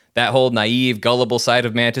 so that whole naive, gullible side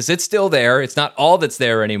of Mantis, it's still there. It's not all that's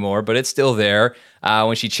there anymore, but it's still there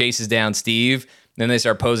when she chases down Steve. Then they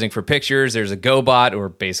start posing for pictures. There's a GoBot, or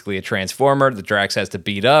basically a Transformer, that Drax has to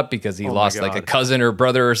beat up because he lost like a cousin or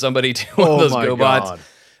brother or somebody to one of those GoBots. God.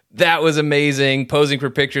 That was amazing. Posing for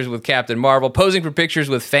pictures with Captain Marvel, posing for pictures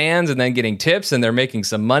with fans, and then getting tips, and they're making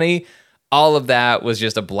some money. All of that was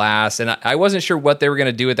just a blast. And I wasn't sure what they were going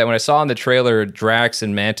to do with that. When I saw in the trailer Drax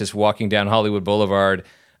and Mantis walking down Hollywood Boulevard,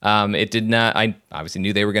 it did not, I obviously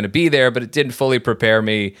knew they were going to be there, but it didn't fully prepare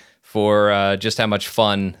me for just how much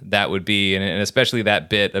fun that would be. And especially that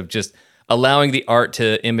bit of just allowing the art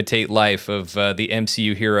to imitate life of the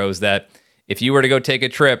MCU heroes, that if you were to go take a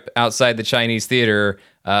trip outside the Chinese Theater,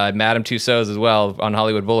 Madame Tussauds as well on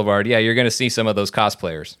Hollywood Boulevard, yeah, you're going to see some of those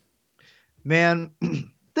cosplayers. Man,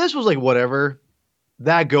 this was like whatever.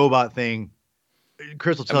 That GoBot thing,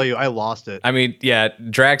 Chris will tell you, I lost it. I mean, yeah,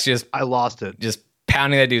 Drax I lost it. Just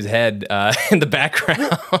pounding that dude's head in the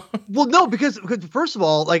background. Well, no, because first of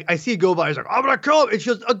all, like, I see a GoBot, he's like, I'm gonna kill him. It's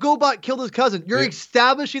just a GoBot killed his cousin. You're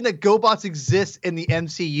establishing that GoBots exist in the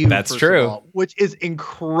MCU. That's true. All, which is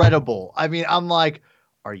incredible. I mean, I'm like,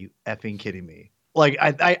 are you effing kidding me? Like,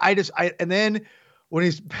 and then when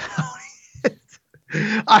he's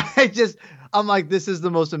I'm like, this is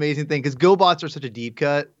the most amazing thing, because GoBots are such a deep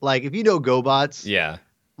cut. Like, if you know GoBots, yeah,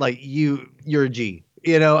 like you're a G.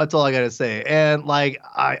 You know, that's all I gotta say. And like,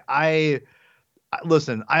 I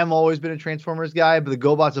listen, I've always been a Transformers guy, but the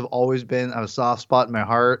GoBots have always been a soft spot in my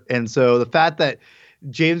heart. And so the fact that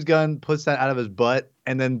James Gunn puts that out of his butt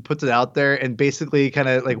and then puts it out there and basically kind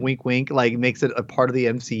of like wink, wink, like makes it a part of the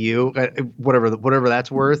MCU, whatever that's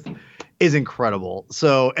worth, is incredible.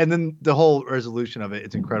 So, and then the whole resolution of it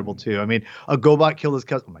is incredible too. I mean, a GoBot killed his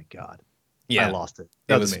cousin. Oh my God. Yeah. I lost it.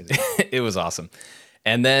 That was amazing. It was awesome.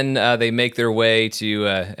 And then they make their way to,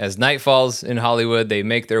 as night falls in Hollywood, they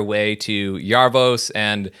make their way to Yarvos.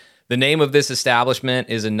 And the name of this establishment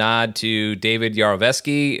is a nod to David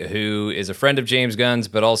Yarovesky, who is a friend of James Gunn's,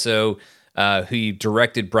 but also who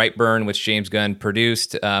directed Brightburn, which James Gunn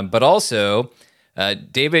produced. But also,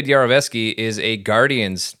 David Yarovesky is a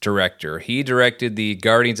Guardians director. He directed the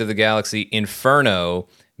Guardians of the Galaxy Inferno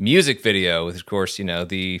music video, with, of course, you know,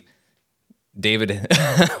 the David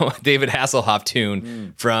Hasselhoff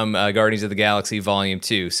tune from Guardians of the Galaxy Volume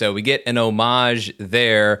 2. So we get an homage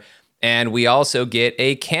there, and we also get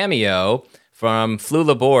a cameo from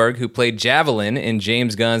Flula Borg, who played Javelin in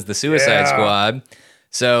James Gunn's The Suicide Squad.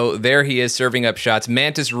 So there he is serving up shots.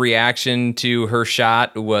 Mantis' reaction to her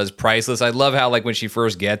shot was priceless. I love how, like, when she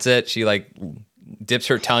first gets it, she like dips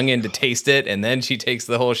her tongue in to taste it, and then she takes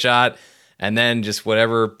the whole shot. And then just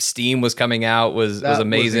whatever steam was coming out was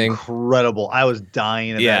amazing. Was incredible. I was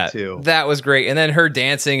dying at that too. That was great. And then her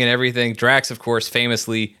dancing and everything. Drax, of course,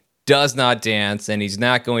 famously does not dance, and he's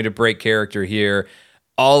not going to break character here.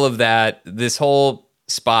 All of that, this whole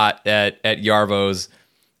spot at Yarvos,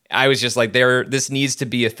 I was just like, this needs to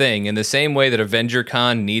be a thing. In the same way that Avenger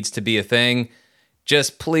Con needs to be a thing,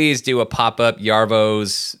 just please do a pop-up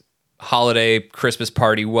Yarvos holiday, Christmas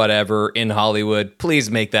party, whatever in Hollywood, please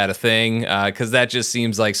make that a thing, because that just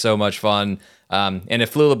seems like so much fun. And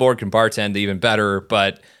if Flula Borg can bartend, even better.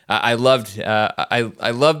 But I loved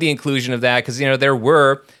the inclusion of that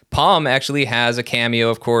because Palm actually has a cameo,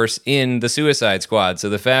 of course, in the Suicide Squad. So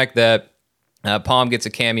the fact that Palm gets a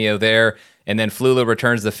cameo there, and then Flula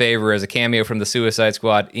returns the favor as a cameo from the Suicide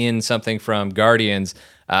Squad in something from Guardians,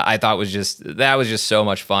 I thought was just so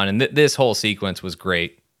much fun. And this whole sequence was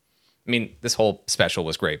great. I mean, this whole special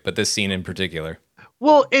was great, but this scene in particular.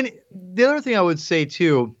 Well, and the other thing I would say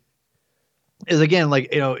too is, again,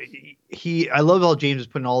 like, I love how James is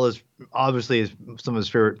putting all his, obviously, some of his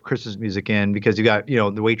favorite Christmas music in, because you got,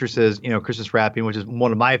 the Waitresses, Christmas Rapping, which is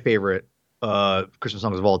one of my favorite Christmas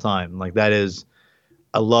songs of all time. Like, that is,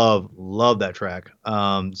 I love that track.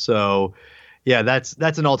 So yeah, that's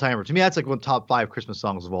an all-timer. To me, that's like one of the top 5 Christmas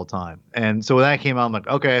songs of all time. And so when that came out, I'm like,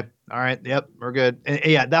 okay, all right, yep, we're good. And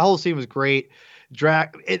yeah, that whole scene was great.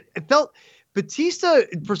 It felt Batista,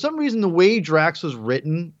 for some reason, the way Drax was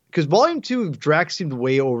written, because Volume 2 of Drax seemed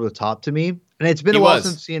way over the top to me. And it's been a while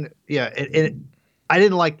since seeing it. Yeah, I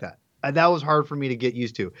didn't like that. That was hard for me to get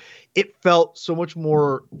used to. It felt so much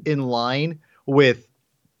more in line with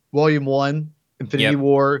Volume 1, Infinity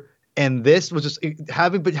War, and this was just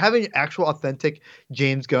having actual authentic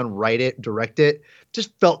James Gunn direct it,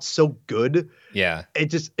 just felt so good. Yeah,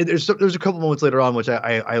 there's a couple moments later on which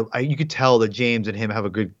I you could tell that James and him have a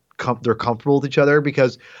good they're comfortable with each other,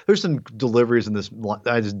 because there's some deliveries in this that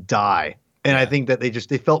I just die, and I think that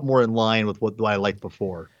they felt more in line with what I liked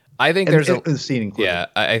before. I think there's a scene included. Yeah,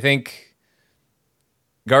 I think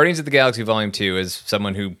Guardians of the Galaxy Volume 2, as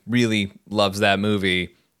someone who really loves that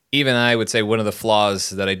movie, even I would say one of the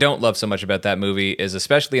flaws that I don't love so much about that movie is,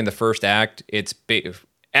 especially in the first act,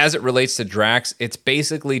 as it relates to Drax, it's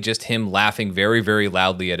basically just him laughing very, very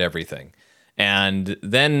loudly at everything. And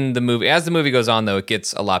then as the movie goes on, though, it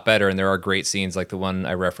gets a lot better, and there are great scenes like the one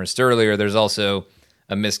I referenced earlier. There's also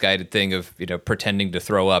a misguided thing of pretending to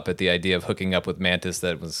throw up at the idea of hooking up with Mantis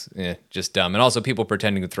that was just dumb. And also, people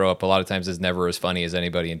pretending to throw up a lot of times is never as funny as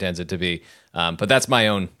anybody intends it to be. But that's my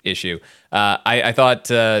own issue. I thought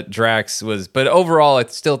Drax was, but overall, I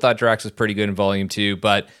still thought Drax was pretty good in Volume 2.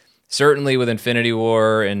 But certainly with Infinity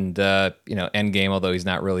War and Endgame, although he's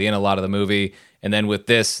not really in a lot of the movie. And then with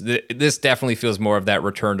this definitely feels more of that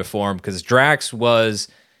return to form, because Drax was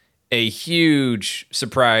a huge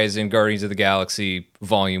surprise in Guardians of the Galaxy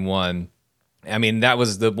Volume 1. I mean, that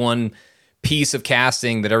was the one piece of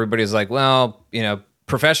casting that everybody was like, well,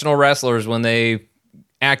 professional wrestlers, when they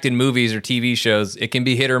act in movies or TV shows, it can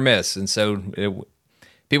be hit or miss. And so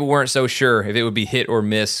people weren't so sure if it would be hit or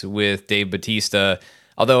miss with Dave Bautista.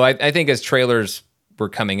 Although I think as trailers were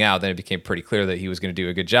coming out, then it became pretty clear that he was going to do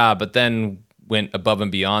a good job. But then went above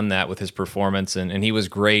and beyond that with his performance, and he was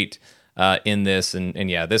great in this. And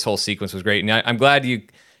yeah, this whole sequence was great. And I'm glad you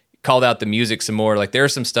called out the music some more. Like,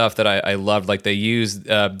 there's some stuff that I loved. Like, they used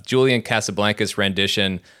Julian Casablancas'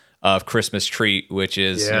 rendition of Christmas Treat, which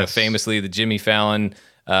is famously the Jimmy Fallon,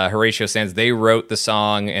 Horatio Sanz. They wrote the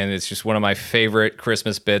song, and it's just one of my favorite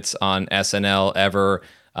Christmas bits on SNL ever,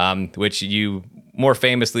 which you more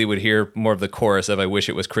famously would hear more of the chorus of "I Wish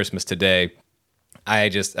It Was Christmas Today."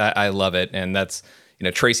 I love it. And that's,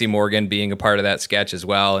 Tracy Morgan being a part of that sketch as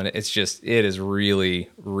well. And it is really,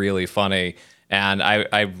 really funny. And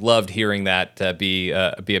I loved hearing that be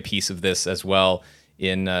a piece of this as well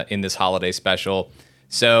in this holiday special.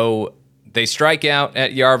 So they strike out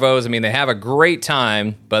at Yarvos. I mean, they have a great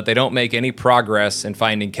time, but they don't make any progress in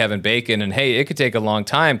finding Kevin Bacon. And hey, it could take a long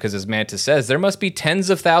time, because as Mantis says, there must be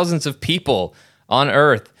tens of thousands of people on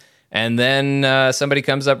Earth. And then somebody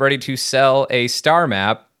comes up ready to sell a star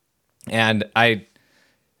map. And I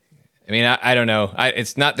don't know.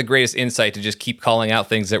 It's not the greatest insight to just keep calling out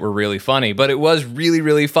things that were really funny, but it was really,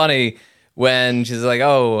 really funny when she's like,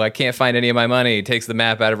 oh, I can't find any of my money. Takes the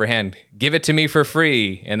map out of her hand. Give it to me for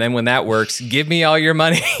free. And then when that works, give me all your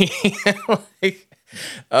money.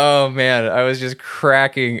 Oh, man, I was just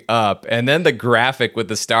cracking up. And then the graphic with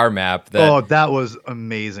the star map. That was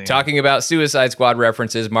amazing. Talking about Suicide Squad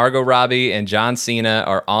references, Margot Robbie and John Cena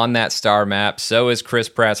are on that star map. So is Chris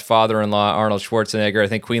Pratt's father-in-law, Arnold Schwarzenegger. I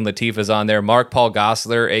think Queen Latifah's on there. Mark Paul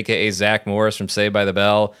Gosselaar, a.k.a. Zach Morris from Saved by the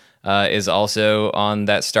Bell, is also on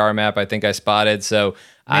that star map, I think I spotted. So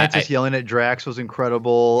Mantis yelling at Drax was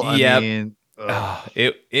incredible. Yep. I mean...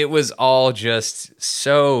 It was all just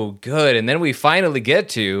so good. And then we finally get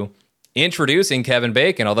to introducing Kevin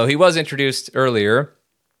Bacon, although he was introduced earlier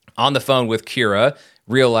on the phone with Kira,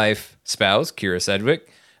 real life spouse, Kira Sedgwick,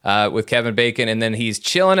 with Kevin Bacon. And then he's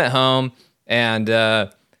chilling at home, and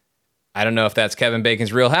I don't know if that's Kevin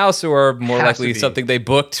Bacon's real house or more Has to likely be. something they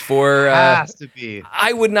booked for. Has to be.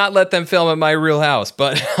 I would not let them film at my real house,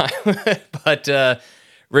 but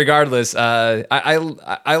regardless,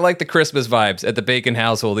 I like the Christmas vibes at the Bacon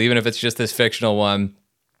household, even if it's just this fictional one.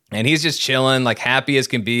 And he's just chilling, like happy as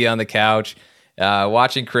can be on the couch,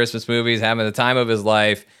 watching Christmas movies, having the time of his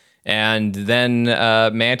life. And then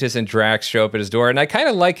Mantis and Drax show up at his door. And I kind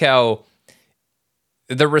of like how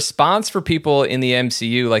the response for people in the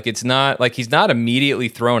MCU, like it's not like he's not immediately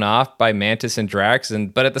thrown off by Mantis and Drax,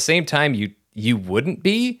 but at the same time you wouldn't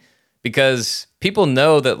be, because people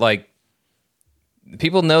know that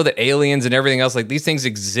aliens and everything else, like these things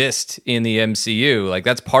exist in the MCU. Like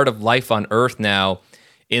that's part of life on Earth now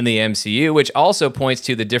in the MCU, which also points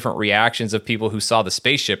to the different reactions of people who saw the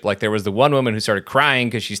spaceship. Like there was the one woman who started crying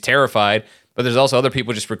because she's terrified, but there's also other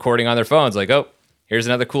people just recording on their phones like, oh, here's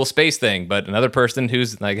another cool space thing. But another person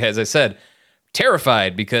who's, like, as I said,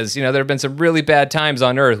 terrified because, there have been some really bad times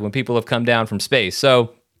on Earth when people have come down from space.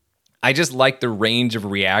 So I just like the range of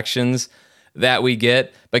reactions that we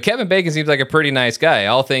get. But Kevin Bacon seems like a pretty nice guy.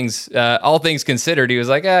 All things considered, he was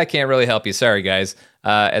like, I can't really help you. Sorry, guys,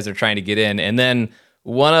 as they're trying to get in. And then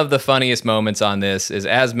one of the funniest moments on this is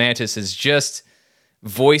as Mantis is just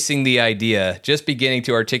voicing the idea, just beginning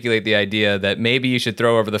to articulate the idea that maybe you should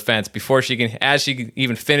throw over the fence before as she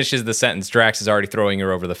even finishes the sentence, Drax is already throwing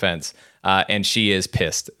her over the fence, and she is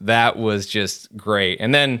pissed. That was just great.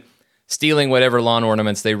 And then stealing whatever lawn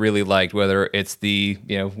ornaments they really liked, whether it's the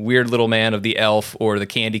weird little man of the elf or the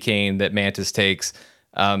candy cane that Mantis takes.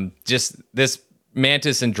 Just this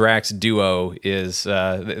Mantis and Drax duo is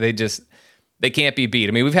they can't be beat.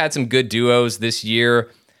 I mean, we've had some good duos this year.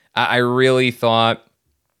 I really thought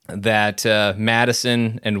that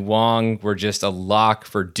Madison and Wong were just a lock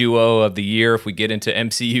for duo of the year if we get into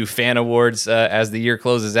MCU fan awards as the year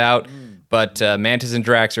closes out. But Mantis and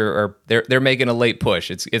Drax they're making a late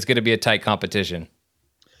push. It's going to be a tight competition.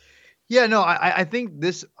 Yeah, no, I think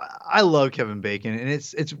I love Kevin Bacon, and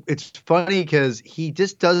it's funny because he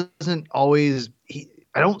just doesn't always.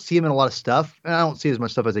 I don't see him in a lot of stuff, and I don't see as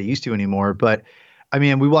much stuff as I used to anymore. But I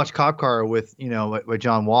mean, we watched Cop Car with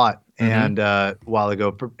John Watt, and a while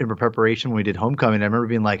ago in preparation when we did Homecoming, I remember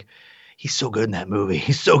being like, he's so good in that movie.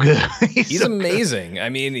 He's so good. he's so amazing. Good. I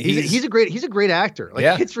mean, he's a great actor.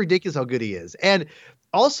 Like it's ridiculous how good he is. And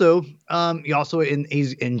also,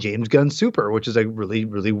 he's in James Gunn's Super, which is a really,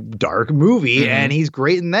 really dark movie, and he's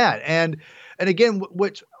great in that. And again,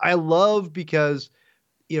 which I love because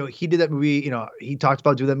he did that movie, he talked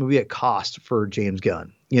about doing that movie at cost for James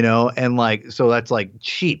Gunn, and so that's like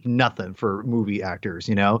cheap, nothing for movie actors,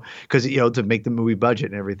 because, to make the movie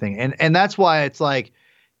budget and everything. And that's why it's like,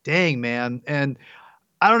 dang, man. And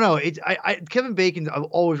I don't know. Kevin Bacon, I've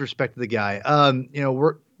always respected the guy.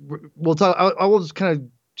 We'll talk. I will just kind of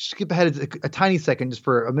skip ahead a tiny second just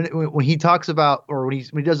for a minute when he talks about, or when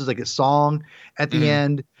he does like a song at the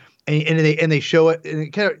end. And they show it, and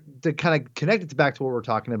it to connect it back to what we're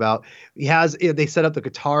talking about. He has they set up the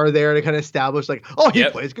guitar there to kind of establish like, oh, he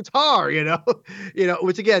plays guitar,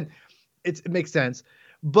 which again, it makes sense.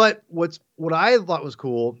 But what I thought was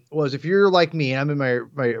cool was, if you're like me, I'm in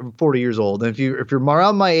my 40 years old, and if you're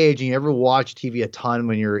around my age and you ever watch TV a ton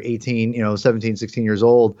when you're 18, 17, 16 years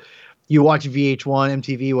old, you watch VH1,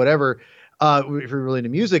 MTV, whatever. If you're really into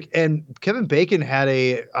music, and Kevin Bacon had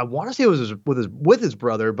I want to say it was with his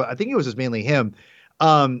brother, but I think it was just mainly him.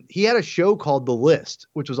 He had a show called The List,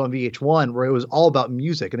 which was on VH1, where it was all about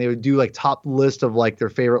music, and they would do like top list of like their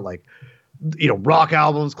favorite rock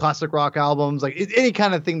albums, classic rock albums, like any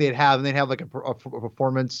kind of thing they'd have, and they'd have like a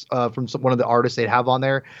performance from one of the artists they'd have on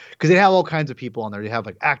there, because they'd have all kinds of people on there. They have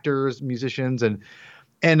like actors, musicians, and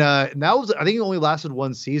that was, I think it only lasted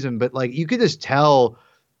one season, but like you could just tell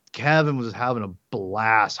Kevin was just having a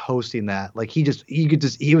blast hosting that. Like he was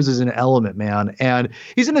just in an element, man. And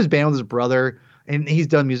he's in his band with his brother, and he's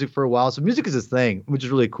done music for a while. So music is his thing, which is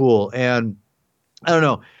really cool. And I don't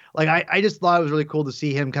know, like I just thought it was really cool to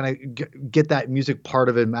see him kind of get that music part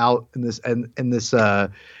of him out in this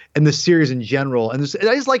series in general. And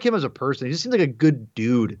I just like him as a person. He just seems like a good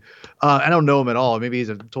dude. I don't know him at all. Maybe he's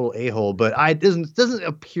a total a-hole, but it doesn't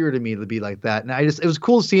appear to me to be like that. And it was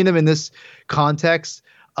cool seeing him in this context.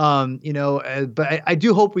 But I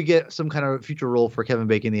do hope we get some kind of future role for Kevin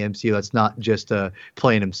Bacon in the MCU that's not just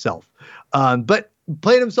playing himself. But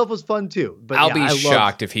playing himself was fun too. But I'll be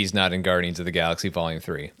shocked if he's not in Guardians of the Galaxy Volume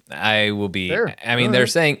 3. I will be. Fair. I mean, they're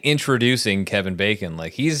saying introducing Kevin Bacon,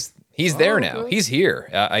 like he's there now. He's here.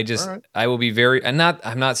 I will be very. I'm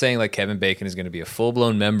not saying like Kevin Bacon is going to be a full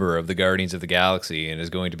blown member of the Guardians of the Galaxy and is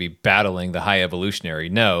going to be battling the High Evolutionary.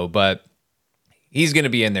 No, but he's going to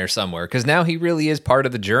be in there somewhere because now he really is part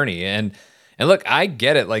of the journey. And look, I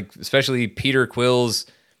get it. Like, especially Peter Quill's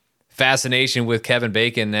fascination with Kevin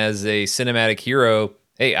Bacon as a cinematic hero.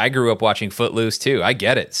 Hey, I grew up watching Footloose too. I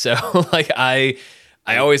get it. So like, I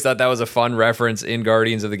always thought that was a fun reference in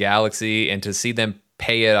Guardians of the Galaxy, and to see them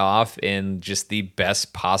pay it off in just the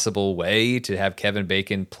best possible way to have Kevin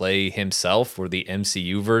Bacon play himself, or the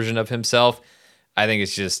MCU version of himself. I think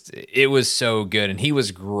it was so good. And he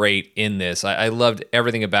was great in this. I loved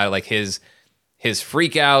everything about it. Like his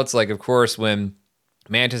freakouts, like, of course, when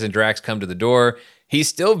Mantis and Drax come to the door, he's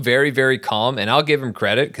still very, very calm. And I'll give him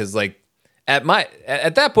credit because, like, at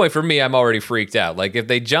that point for me, I'm already freaked out. Like, if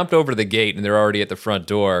they jumped over the gate and they're already at the front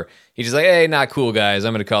door, he's just like, hey, not cool, guys.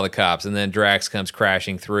 I'm going to call the cops. And then Drax comes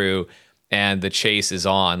crashing through and the chase is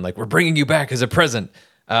on. Like, we're bringing you back as a present.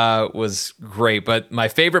 Was great. But my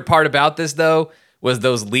favorite part about this, though, was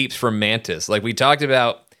those leaps from Mantis. Like, we talked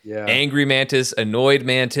about angry Mantis, annoyed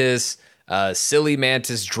Mantis, silly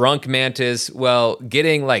Mantis, drunk Mantis. Well,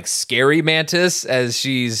 getting like scary Mantis as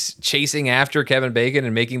she's chasing after Kevin Bacon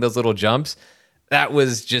and making those little jumps. That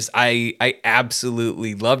was just, I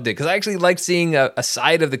absolutely loved it, because I actually liked seeing a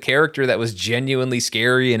side of the character that was genuinely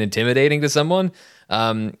scary and intimidating to someone.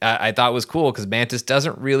 I thought was cool, because Mantis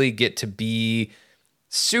doesn't really get to be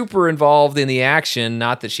super involved in the action.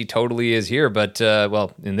 Not that she totally is here, but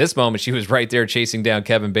well, in this moment, she was right there chasing down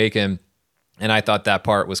Kevin Bacon. And I thought that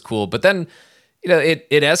part was cool. But then, it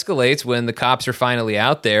escalates when the cops are finally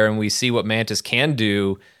out there and we see what Mantis can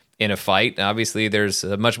do in a fight. Obviously, there's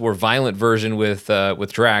a much more violent version with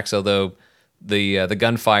Drax, although the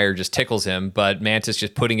gunfire just tickles him. But Mantis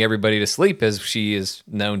just putting everybody to sleep, as she is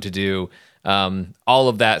known to do. All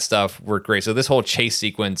of that stuff worked great. So this whole chase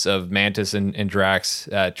sequence of Mantis and Drax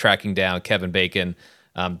tracking down Kevin Bacon,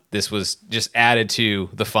 this was just added to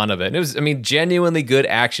the fun of it. And it was, genuinely good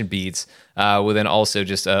action beats, with then also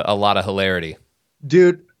just a lot of hilarity.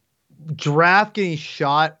 Dude, Draft getting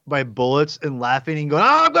shot by bullets and laughing and going,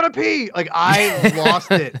 "Oh, I'm gonna pee!" Like, I lost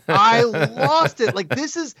it. I lost it. Like,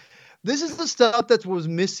 this is the stuff that was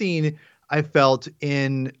missing. I felt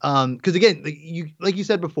in because again, like you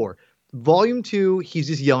said before, Volume 2, he's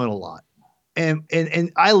just yelling a lot. And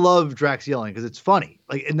I love Drax yelling because it's funny.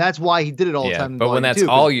 Like, and that's why he did it all the time. But when that's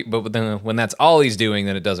all when that's all he's doing,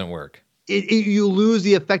 then it doesn't work. You lose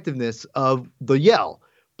the effectiveness of the yell.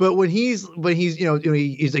 But when he's he's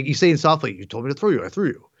like, he's saying softly, "You told me to throw you, I threw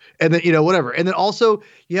you." And then, whatever. And then also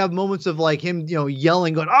you have moments of like him,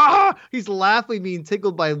 yelling, going, "Ah!" He's laughing, being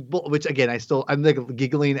tickled by, which again, I'm like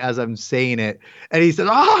giggling as I'm saying it. And he said,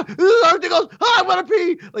 "Ah!" Everything goes, "Ah, I want to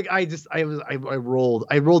pee!" Like, I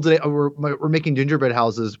rolled today. We're making gingerbread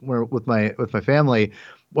houses with my family.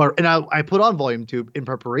 And I put on Volume 2 in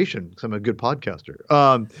preparation because I'm a good podcaster.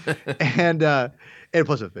 And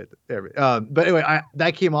plus it fit. But anyway,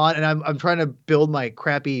 that came on, and I'm trying to build my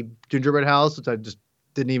crappy gingerbread house, which I just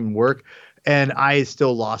didn't even work, and I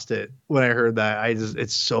still lost it when I heard that.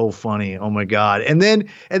 It's so funny. Oh my god! And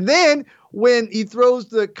then when he throws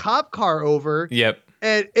the cop car over, yep.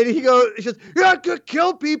 And he goes, "You're not gonna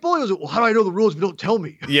kill people." He goes, "Well, how do I know the rules if you don't tell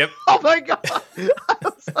me?" Yep. Oh my god! I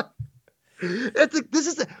was like,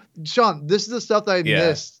 it's like Sean. This is the stuff that I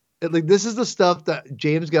missed. This is the stuff that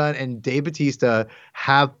James Gunn and Dave Bautista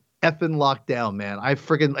have effing locked down, man. I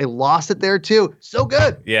lost it there too. So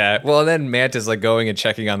good. Yeah. Well, and then Mantis like going and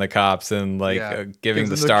checking on the cops and like giving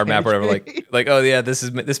the star map or whatever. Like, oh yeah,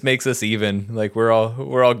 this makes us even. Like, we're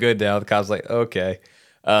all good now. The cops like, okay.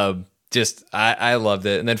 I loved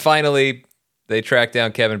it. And then finally they track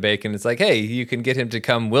down Kevin Bacon. It's like, hey, you can get him to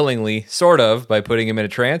come willingly, sort of, by putting him in a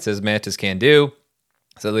trance, as Mantis can do.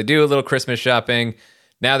 So they do a little Christmas shopping.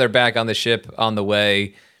 Now they're back on the ship on the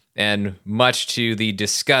way, and much to the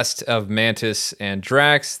disgust of Mantis and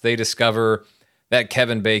Drax, they discover that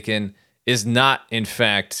Kevin Bacon is not, in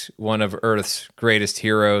fact, one of Earth's greatest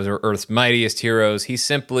heroes or Earth's mightiest heroes. He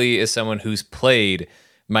simply is someone who's played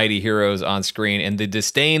mighty heroes on screen, and the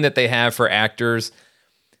disdain that they have for actors.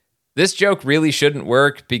 This joke really shouldn't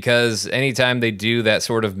work, because anytime they do that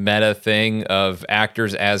sort of meta thing of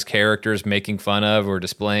actors as characters making fun of or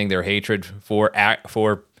displaying their hatred for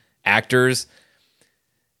actors,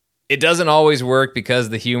 it doesn't always work because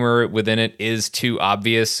the humor within it is too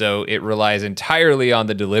obvious. So it relies entirely on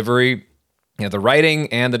the delivery, the writing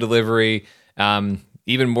and the delivery.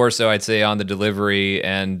 Even more so, I'd say, on the delivery.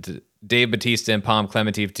 And Dave Bautista and Pom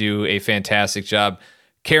Klementieff do a fantastic job.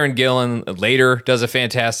 Karen Gillan later does a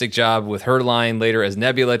fantastic job with her line later as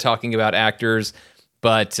Nebula talking about actors.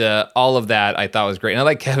 But all of that I thought was great. And I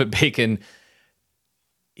like Kevin Bacon.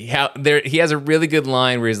 he has a really good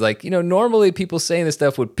line where he's like, normally people saying this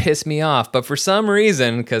stuff would piss me off, but for some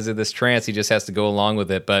reason, because of this trance, he just has to go along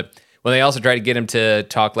with it. But when they also try to get him to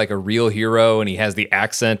talk like a real hero, and he has the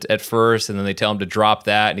accent at first, and then they tell him to drop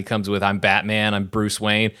that, and he comes with, I'm Batman, I'm Bruce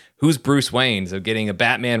Wayne. Who's Bruce Wayne? So getting a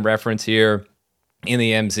Batman reference here in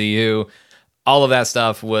the MCU, all of that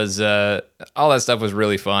stuff was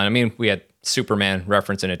really fun. I mean, we had Superman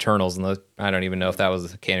reference in Eternals, and I don't even know if that was,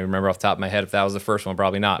 can't even remember off the top of my head if that was the first one,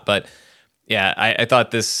 probably not. But yeah, I thought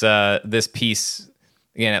this piece,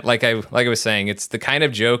 again, like I was saying, it's the kind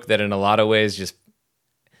of joke that in a lot of ways just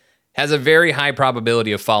has a very high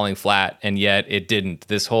probability of falling flat, and yet it didn't.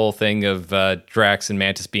 This whole thing of Drax and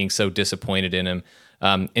Mantis being so disappointed in him.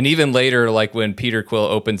 And even later, like when Peter Quill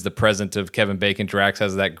opens the present of Kevin Bacon, Drax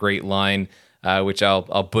has that great line, which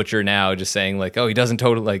I'll butcher now, just saying like, oh, he doesn't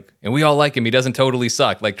totally like, and we all like him, he doesn't totally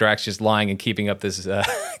suck. Like Drax just lying and keeping up this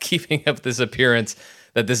appearance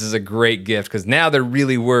that this is a great gift, because now they're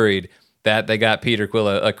really worried that they got Peter Quill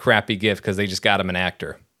a crappy gift because they just got him an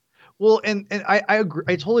actor. Well, and I agree,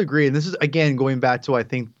 I totally agree. And this is, again, going back to, I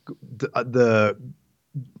think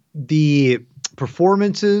the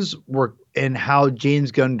performances were, and how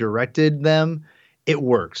James Gunn directed them, it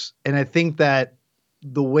works. And I think that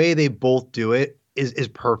the way they both do it is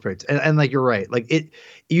perfect. And like, you're right. Like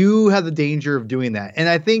you have the danger of doing that. And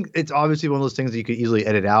I think it's obviously one of those things that you could easily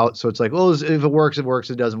edit out. So it's like, well, if it works, it works.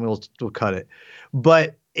 If it doesn't, we'll cut it.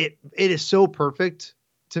 But it is so perfect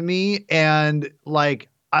to me. And like,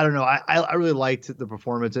 I don't know. I really liked the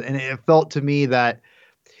performance, and it felt to me that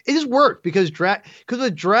it just worked because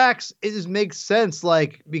with Drax, it just makes sense.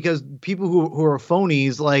 Like, because people who are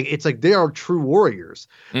phonies, like, it's like they are true warriors.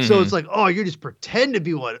 Mm-hmm. So it's like, oh, you just pretend to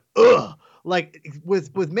be one. Ugh. Like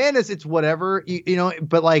with Mantis, it's whatever,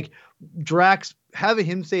 but like Drax, having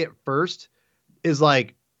him say it first is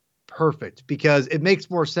like perfect because it makes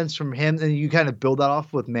more sense from him, and you kind of build that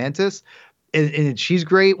off with Mantis. And she's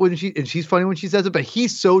great she's funny when she says it, but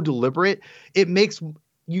he's so deliberate. It makes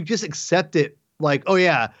you just accept it. Like, oh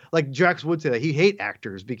yeah, like Drax would say that he hate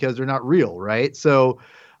actors because they're not real. Right. So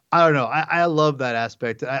I don't know. I love that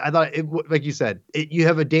aspect. I thought it, like you said, you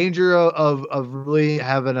have a danger of really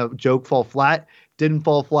having a joke fall flat. Didn't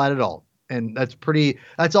fall flat at all. And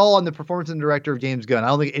that's all on the performance and director of James Gunn. I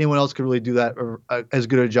don't think anyone else could really do that as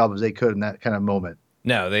good a job as they could in that kind of moment.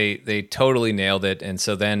 No, they totally nailed it. And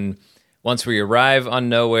so then, once we arrive on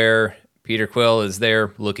Nowhere, Peter Quill is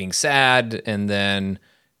there looking sad, and then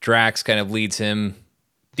Drax kind of leads him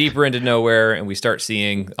deeper into Nowhere, and we start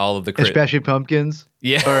seeing all of the Smashing Pumpkins,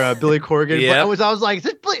 or Billy Corgan. Yeah, I was like, is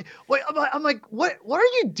this Billy? Wait, I'm like, what are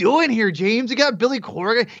you doing here, James? You got Billy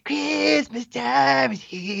Corgan. Christmas time is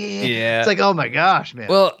here. Yeah, it's like, oh my gosh, man.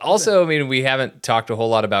 Well, also, I mean, we haven't talked a whole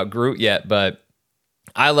lot about Groot yet, but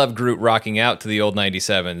I love Groot rocking out to the old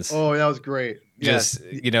 97s. Oh, that was great. Just,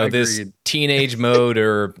 this teenage mode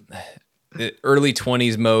or early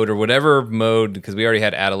 20s mode or whatever mode, because we already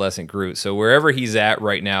had adolescent Groot. So wherever he's at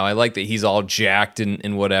right now, I like that he's all jacked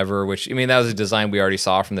and whatever, which, I mean, that was a design we already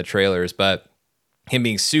saw from the trailers, but him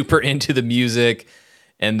being super into the music.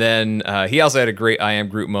 And then he also had a great I Am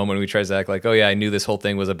Groot moment when he tries to act like, oh yeah, I knew this whole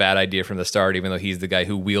thing was a bad idea from the start, even though he's the guy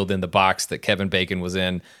who wheeled in the box that Kevin Bacon was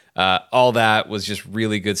in. All that was just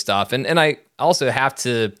really good stuff. And I also have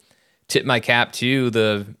to tip my cap to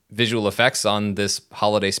the visual effects on this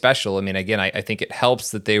holiday special. I mean, again, I think it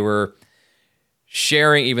helps that they were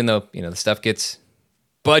sharing, even though, the stuff gets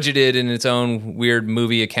budgeted in its own weird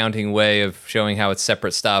movie accounting way of showing how it's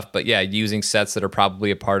separate stuff. But yeah, using sets that are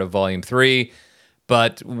probably a part of Volume 3.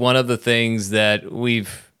 But one of the things that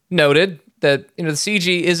we've noted that, the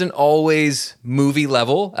CG isn't always movie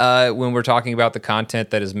level when we're talking about the content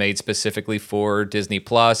that is made specifically for Disney+.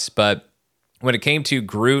 But when it came to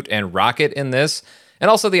Groot and Rocket in this,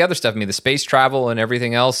 and also the other stuff, I mean, the space travel and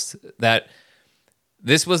everything else, that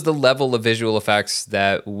this was the level of visual effects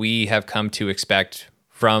that we have come to expect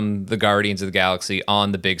from the Guardians of the Galaxy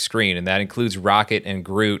on the big screen. And that includes Rocket and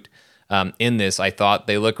Groot in this. I thought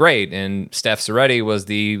they look great. And Steph Soretti was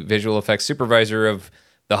the visual effects supervisor of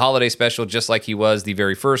the holiday special, just like he was the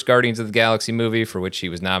very first Guardians of the Galaxy movie, for which he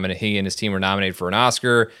and his team were nominated for an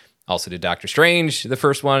Oscar. Also did Doctor Strange, the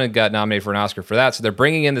first one, and got nominated for an Oscar for that. So they're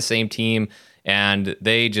bringing in the same team, and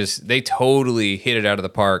they totally hit it out of the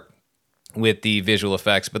park with the visual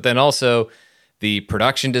effects. But then also the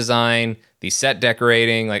production design, the set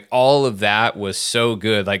decorating, like all of that was so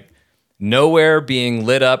good. Like Nowhere being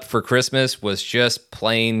lit up for Christmas was just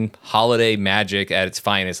plain holiday magic at its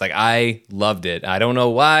finest. Like I loved it. I don't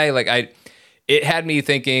know why. It had me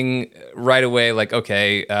thinking right away, like,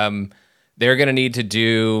 okay, they're going to need to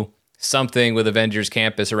do something with Avengers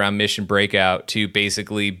Campus around Mission Breakout to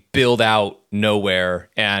basically build out Nowhere,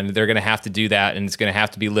 and they're going to have to do that, and it's going to have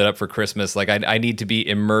to be lit up for Christmas. Like I need to be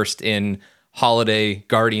immersed in holiday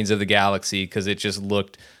Guardians of the Galaxy because it just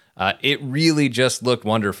looked, it really just looked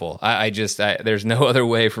wonderful. There's no other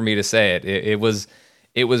way for me to say it. It was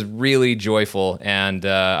really joyful, and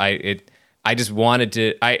I just wanted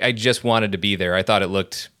to be there. I thought it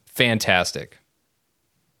looked fantastic.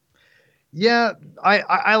 Yeah,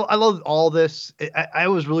 I love all this. I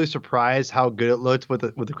was really surprised how good it looked with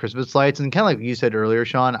the Christmas lights, and kind of like you said earlier,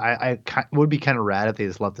 Sean. Would be kind of rad if they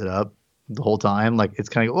just left it up the whole time. Like it's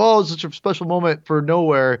kind of it's such a special moment for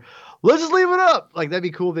Nowhere. Let's just leave it up. Like that'd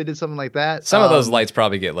be cool if they did something like that. Some of those lights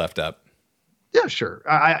probably get left up. Yeah, sure.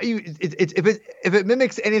 If it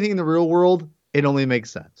mimics anything in the real world, it only makes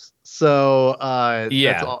sense. So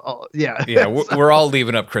yeah, that's all, yeah. We're all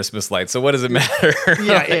leaving up Christmas lights. So what does it matter?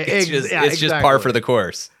 Yeah, it's just par for the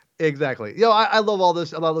course. Exactly. I love all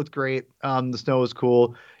this. I thought it looked great. The snow was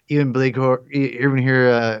cool. Even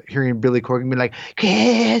hearing Billy Corgan be like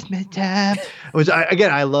Christmas time, which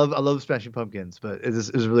I love Smashing Pumpkins, but it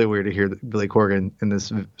was really weird to hear Billy Corgan in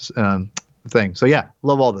this thing. So yeah,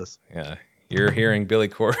 love all this. Yeah. You're hearing Billy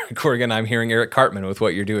Corgan. I'm hearing Eric Cartman with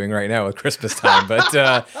what you're doing right now with Christmas time. But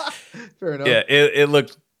fair enough. Yeah, it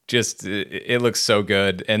looks so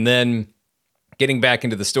good. And then getting back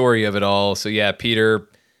into the story of it all. So yeah, Peter,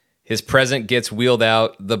 his present gets wheeled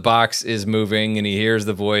out. The box is moving, and he hears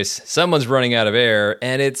the voice. Someone's running out of air,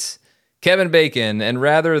 and it's Kevin Bacon. And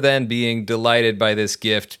rather than being delighted by this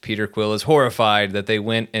gift, Peter Quill is horrified that they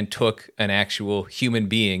went and took an actual human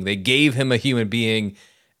being. They gave him a human being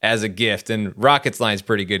as a gift. And Rocket's line's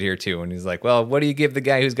pretty good here too. And he's like, well, what do you give the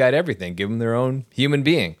guy who's got everything? Give him their own human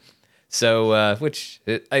being. So, I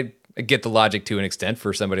get the logic to an extent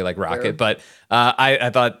for somebody like Rocket, sure. But I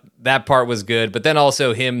thought that part was good. But then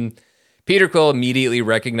also Peter Quill immediately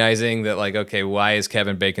recognizing that, like, okay, why is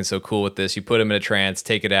Kevin Bacon so cool with this? You put him in a trance,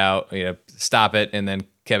 take it out, stop it. And then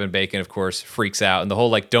Kevin Bacon, of course, freaks out. And the whole,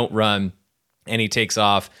 like, don't run. And he takes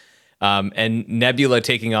off. And Nebula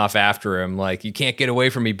taking off after him, like, you can't get away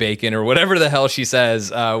from me, Bacon, or whatever the hell she says,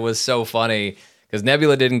 was so funny because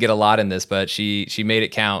Nebula didn't get a lot in this, but she made it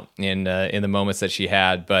count in the moments that she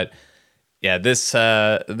had. But yeah, this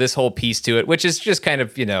whole piece to it, which is just kind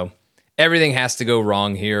of, everything has to go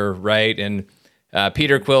wrong here, right? And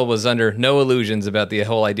Peter Quill was under no illusions about the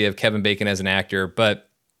whole idea of Kevin Bacon as an actor. But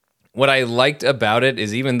what I liked about it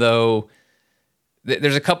is, even though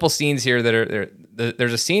there's a couple scenes here that are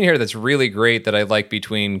there's a scene here that's really great that I like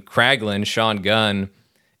between Kraglin, Sean Gunn,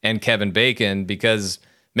 and Kevin Bacon, because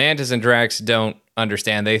Mantis and Drax don't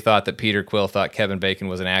understand. They thought that Peter Quill thought Kevin Bacon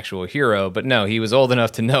was an actual hero, but no, he was old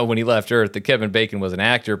enough to know when he left Earth that Kevin Bacon was an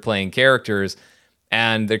actor playing characters,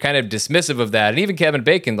 and they're kind of dismissive of that. And even Kevin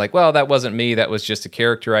Bacon, like, well, that wasn't me, that was just a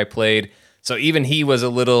character I played. So even he was a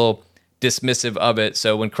little dismissive of it.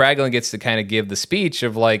 So when Kraglin gets to kind of give the speech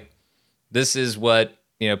of, like, this is what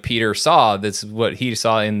Peter saw. This is what he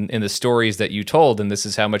saw in the stories that you told, and this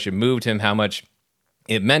is how much it moved him, how much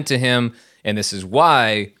it meant to him, and this is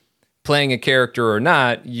why, playing a character or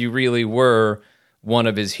not, you really were one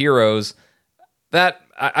of his heroes. That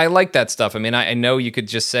I like that stuff. I mean, I know you could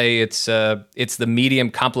just say it's the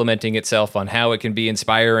medium complementing itself on how it can be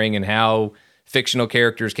inspiring and how fictional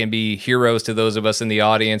characters can be heroes to those of us in the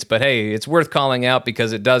audience. But hey, it's worth calling out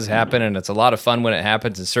because it does happen, and it's a lot of fun when it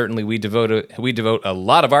happens. And certainly we devote a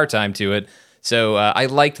lot of our time to it. So I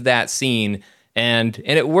liked that scene, and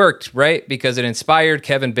it worked, right? Because it inspired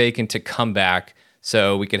Kevin Bacon to come back,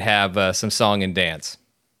 so we could have some song and dance.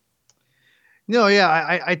 No,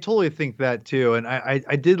 yeah, I totally think that too, and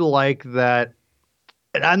I did like that.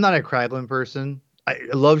 And I'm not a Kraglin person. I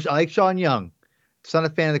like Sean Young. Just not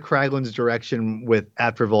a fan of the Kraglin's direction with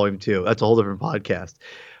after Volume 2. That's a whole different podcast.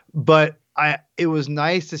 But it was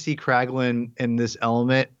nice to see Kraglin in this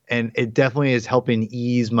element, and it definitely is helping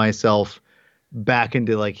ease myself back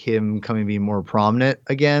into, like, him coming to be more prominent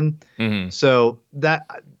again. Mm-hmm. So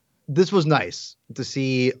this was nice to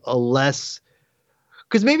see a less,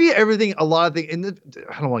 because maybe a lot of things.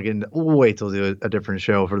 I don't want to get into. We'll wait till we do a different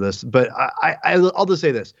show for this, but I'll just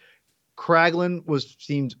say this. Kraglin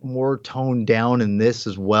seemed more toned down in this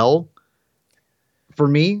as well for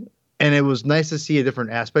me. And it was nice to see a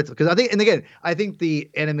different aspect, because I think the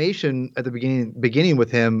animation at the beginning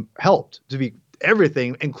with him helped to be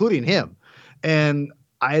everything, including him. And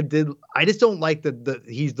I just don't like that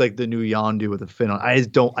he's like the new Yondu with a fin on.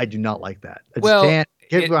 I do not like that. I just can't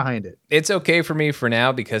get behind it. It's okay for me for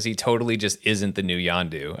now because he totally just isn't the new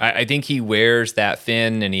Yondu. I think he wears that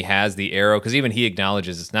fin and he has the arrow, because even he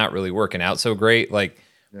acknowledges it's not really working out so great. Like,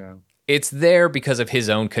 yeah. it's there because of his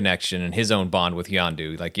own connection and his own bond with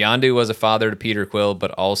Yondu. Like Yondu was a father to Peter Quill,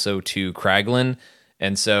 but also to Kraglin.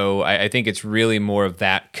 And so I think it's really more of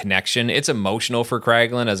that connection. It's emotional for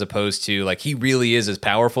Kraglin as opposed to like he really is as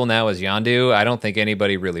powerful now as Yondu. I don't think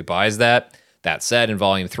anybody really buys that. That said, in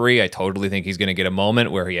Volume 3, I totally think he's going to get a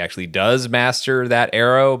moment where he actually does master that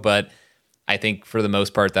arrow. But I think for the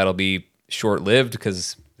most part, that'll be short-lived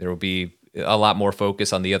because there will be a lot more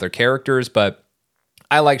focus on the other characters. But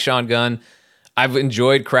I like Sean Gunn. I've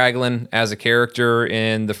enjoyed Kraglin as a character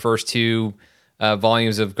in the first two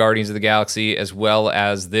volumes of Guardians of the Galaxy, as well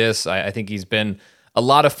as this. I think he's been a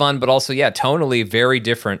lot of fun, but also, yeah, tonally very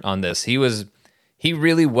different on this. He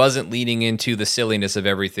really wasn't leaning into the silliness of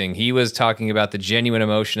everything. He was talking about the genuine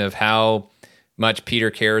emotion of how much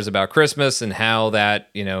Peter cares about Christmas and how that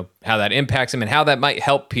impacts him and how that might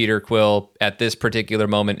help Peter Quill at this particular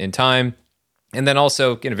moment in time. And then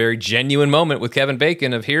also in a very genuine moment with Kevin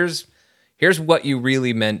Bacon of here's what you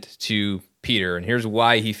really meant to Peter and here's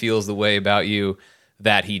why he feels the way about you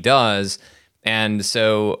that he does. And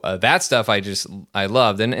so that stuff I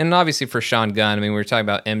loved. And obviously for Sean Gunn, I mean, we were talking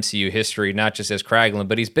about MCU history, not just as Kraglin,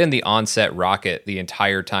 but he's been the on-set Rocket the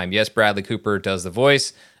entire time. Yes, Bradley Cooper does the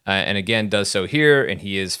voice, and again, does so here, and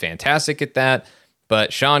he is fantastic at that.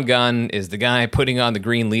 But Sean Gunn is the guy putting on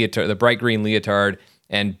the bright green leotard,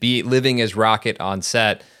 and living as Rocket on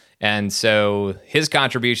set. And so his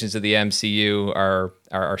contributions to the MCU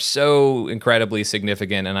are so incredibly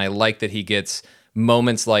significant, and I like that he gets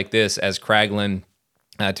moments like this as Kraglin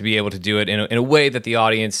to be able to do it in a way that the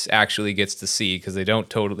audience actually gets to see, because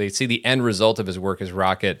they see the end result of his work as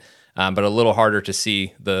Rocket, but a little harder to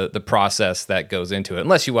see the process that goes into it,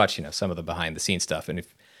 unless you watch some of the behind the scenes stuff. And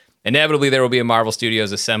if inevitably there will be a Marvel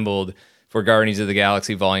Studios assembled for Guardians of the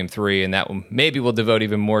Galaxy Volume 3, and that we'll devote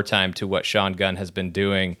even more time to what Sean Gunn has been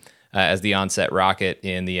doing as the onset Rocket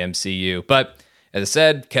in the MCU. But as I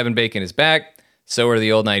said, Kevin Bacon is back. So are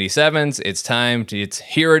the old 97s.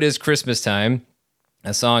 Here It Is Christmas Time,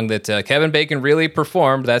 a song that Kevin Bacon really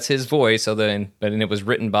performed. That's his voice. But it was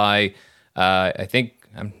written by, I think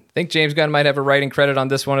James Gunn might have a writing credit on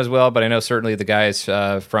this one as well, but I know certainly the guys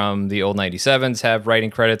from the old 97s have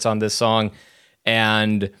writing credits on this song.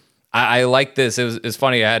 And I like this. It was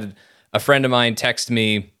funny. I had a friend of mine text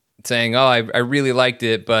me saying, oh, I really liked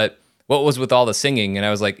it, but what was with all the singing? And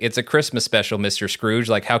I was like, it's a Christmas special, Mr. Scrooge.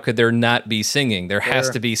 Like, how could there not be singing? There has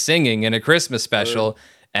to be singing in a Christmas special.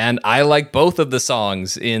 And I like both of the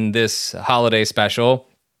songs in this holiday special.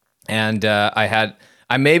 And I'm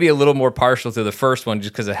maybe a little more partial to the first one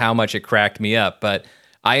just because of how much it cracked me up. But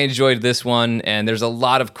I enjoyed this one. And there's a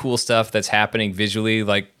lot of cool stuff that's happening visually.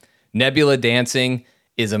 Like Nebula dancing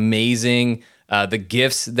is amazing. The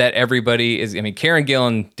gifts that everybody is, Karen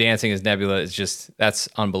Gillan dancing as Nebula that's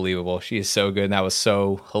unbelievable. She is so good, and that was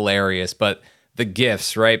so hilarious. But the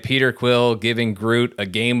gifts, right? Peter Quill giving Groot a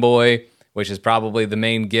Game Boy, which is probably the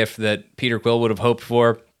main gift that Peter Quill would have hoped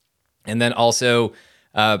for. And then also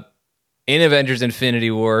in Avengers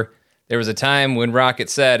Infinity War, there was a time when Rocket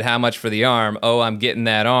said, how much for the arm? Oh, I'm getting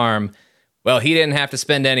that arm. Well, he didn't have to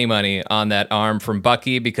spend any money on that arm from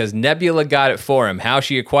Bucky because Nebula got it for him. How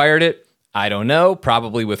she acquired it, I don't know,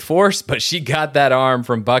 probably with force, but she got that arm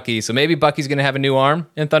from Bucky. So maybe Bucky's going to have a new arm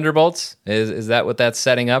in Thunderbolts. Is that what that's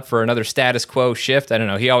setting up for, another status quo shift? I don't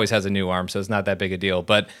know. He always has a new arm, so it's not that big a deal.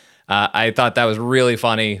 But I thought that was really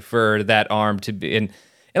funny for that arm to be. And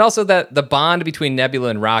also that the bond between Nebula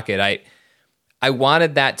and Rocket, I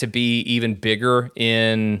wanted that to be even bigger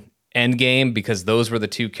in Endgame because those were the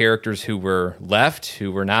two characters who were left, who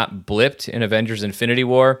were not blipped in Avengers Infinity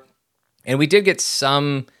War. And we did get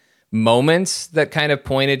some moments that kind of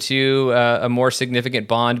pointed to a more significant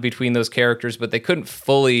bond between those characters, but they couldn't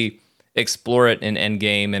fully explore it in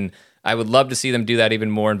Endgame. And I would love to see them do that even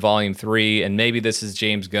more in Volume 3. And maybe this is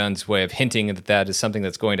James Gunn's way of hinting that is something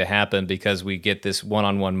that's going to happen because we get this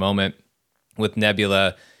one-on-one moment with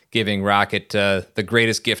Nebula giving Rocket the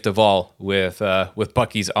greatest gift of all with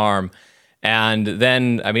Bucky's arm. And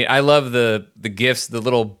then, I love the gifts, the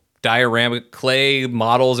little dioramic clay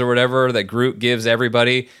models or whatever that Groot gives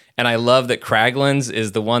everybody. And I love that Kraglin's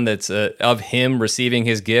is the one that's of him receiving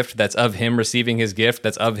his gift. That's of him receiving his gift.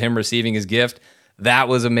 That's of him receiving his gift. That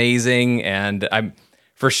was amazing. And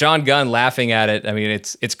for Sean Gunn laughing at it,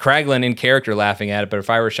 it's Kraglin in character laughing at it. But if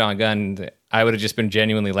I were Sean Gunn, I would have just been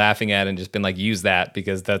genuinely laughing at it and just been like, use that,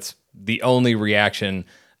 because that's the only reaction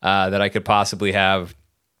that I could possibly have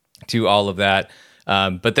to all of that.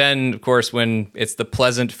 But then, of course, when it's the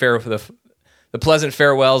pleasant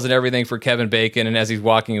farewells and everything for Kevin Bacon, and as he's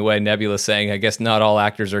walking away, Nebula saying, I guess not all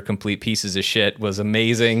actors are complete pieces of shit, was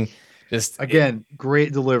amazing. Just Again,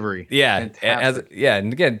 great delivery. yeah, Fantastic.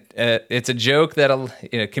 and again, it's a joke that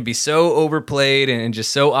can be so overplayed and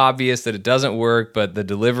just so obvious that it doesn't work, but the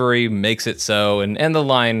delivery makes it so, and the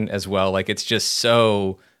line as well. Like it's just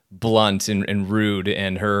so blunt and rude,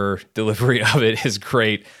 and her delivery of it is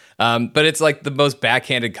great. But it's like the most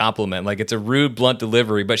backhanded compliment. Like it's a rude, blunt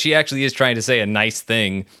delivery, but she actually is trying to say a nice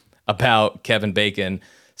thing about Kevin Bacon.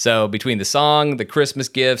 So between the song, the Christmas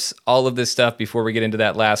gifts, all of this stuff, before we get into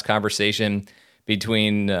that last conversation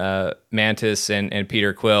between Mantis and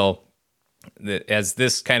Peter Quill, as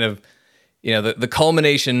this kind of, the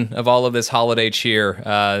culmination of all of this holiday cheer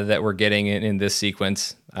that we're getting in this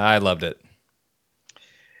sequence, I loved it.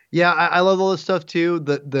 Yeah, I love all this stuff too.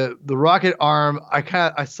 The rocket arm,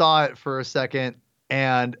 I saw it for a second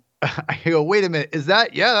and I go, wait a minute, is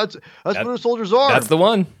that? Yeah, that's Winter Soldier's arm. That's the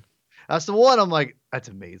one. That's the one. I'm like, that's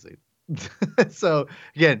amazing. So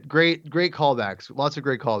again, great callbacks. Lots of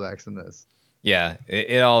great callbacks in this. Yeah,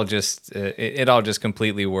 it all just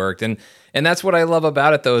completely worked, and that's what I love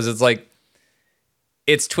about it though, is it's like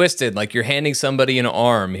it's twisted. Like you're handing somebody an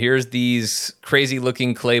arm. Here's these crazy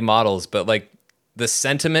looking clay models, but like the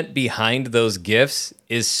sentiment behind those gifts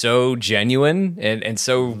is so genuine and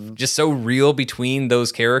so just so real between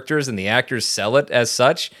those characters, and the actors sell it as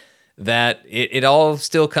such that it all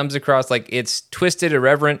still comes across like it's twisted,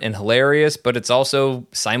 irreverent, and hilarious, but it's also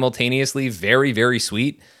simultaneously very, very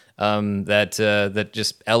sweet. That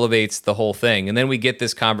just elevates the whole thing. And then we get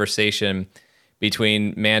this conversation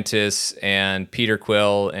between Mantis and Peter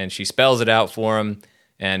Quill, and she spells it out for him,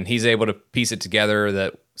 and he's able to piece it together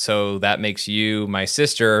that makes you my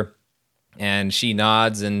sister. And she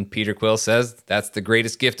nods, and Peter Quill says, that's the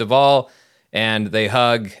greatest gift of all. And they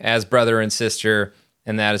hug as brother and sister.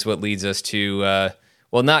 And that is what leads us to,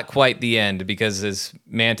 not quite the end, because as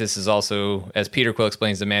Peter Quill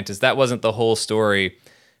explains to Mantis, that wasn't the whole story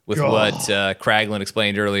with what Kraglin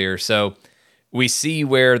explained earlier. So we see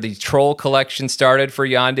where the troll collection started for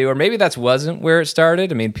Yondu, or maybe that wasn't where it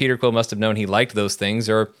started. I mean, Peter Quill must have known he liked those things,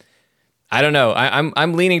 or I don't know.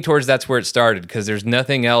 I'm leaning towards that's where it started, because there's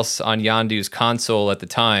nothing else on Yondu's console at the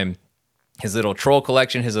time. His little troll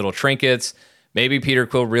collection, his little trinkets. Maybe Peter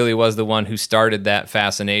Quill really was the one who started that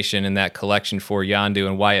fascination and that collection for Yondu,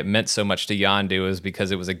 and why it meant so much to Yondu is because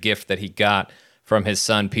it was a gift that he got from his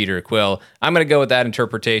son, Peter Quill. I'm going to go with that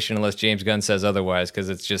interpretation unless James Gunn says otherwise, because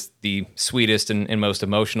it's just the sweetest and most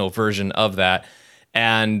emotional version of that.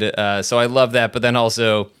 And so I love that. But then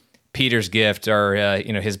also Peter's gift are,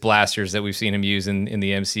 his blasters that we've seen him use in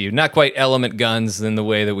the MCU. Not quite element guns in the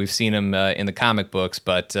way that we've seen him in the comic books,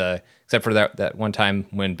 but except for that one time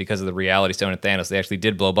when, because of the Reality Stone and Thanos, they actually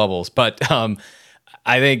did blow bubbles. But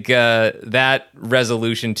I think that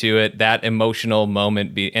resolution to it, that emotional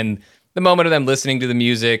moment, and the moment of them listening to the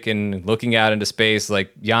music and looking out into space,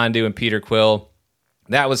 like Yondu and Peter Quill,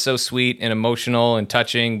 that was so sweet and emotional and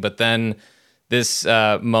touching. But then this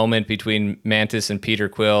moment between Mantis and Peter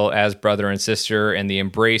Quill as brother and sister, and the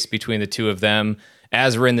embrace between the two of them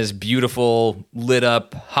as we're in this beautiful lit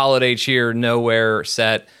up holiday cheer nowhere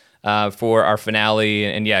set for our finale,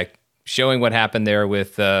 and showing what happened there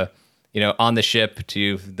with on the ship,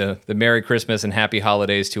 to the Merry Christmas and Happy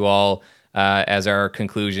Holidays to all as our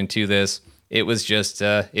conclusion to this. It was just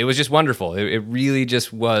wonderful. It really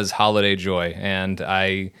just was holiday joy, and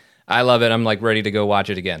I love it. I'm like ready to go watch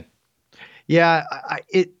it again. Yeah,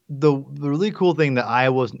 the really cool thing that I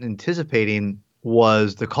wasn't anticipating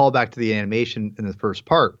was the callback to the animation in the first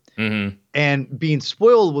part, and being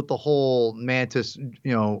spoiled with the whole Mantis,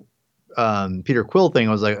 Peter Quill thing.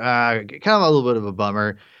 I was like, kind of a little bit of a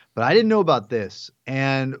bummer, but I didn't know about this,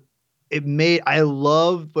 and I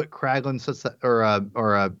love what Kraglin sets that,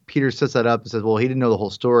 or Peter sets that up and says, well, he didn't know the whole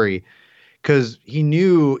story, because he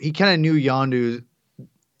kind of knew Yondu's.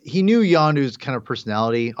 He knew Yondu's kind of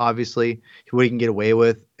personality, obviously, what he can get away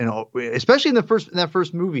with, and especially in that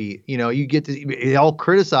first movie, you get to they all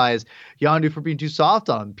criticize Yondu for being too soft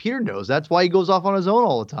on him. Peter knows that's why he goes off on his own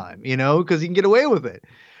all the time, because he can get away with it.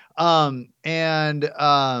 But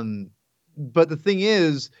the thing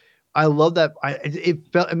is, I love that.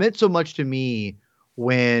 It meant so much to me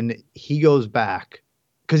when he goes back,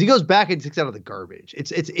 because he goes back and takes out of the garbage.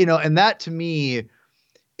 It's and that to me,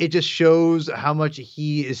 it just shows how much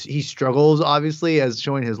he struggles, obviously, as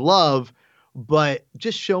showing his love, but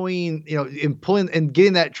just showing, in pulling and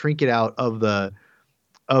getting that trinket out of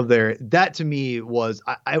there. That to me was,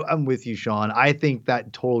 I'm with you, Sean. I think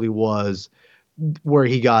that totally was where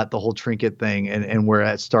he got the whole trinket thing and where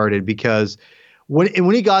that started, because when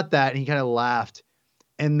he got that and he kind of laughed,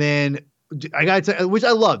 and then I got to, which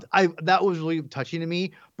I loved, that was really touching to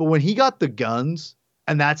me. But when he got the guns,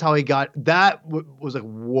 and that's how he got that. Was like,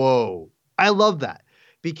 whoa, I love that,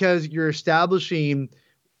 because you're establishing,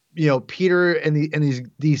 Peter and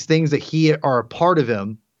these things that he are a part of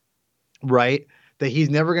him, right? That he's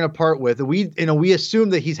never going to part with. And we assume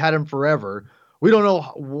that he's had him forever. We don't know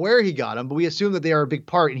where he got him, but we assume that they are a big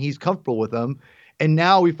part and he's comfortable with them. And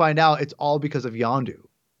now we find out it's all because of Yondu.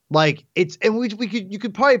 Like you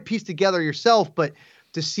could probably piece together yourself, but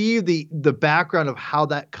to see the background of how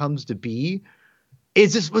that comes to be, it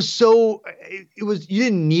just was you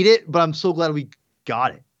didn't need it, but I'm so glad we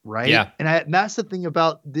got it. Right. Yeah. And that's the thing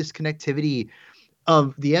about this connectivity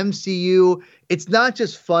of the MCU. It's not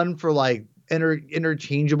just fun for like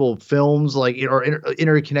interchangeable films, like, or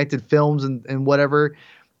interconnected films and whatever.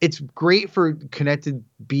 It's great for connected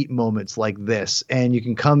beat moments like this, and you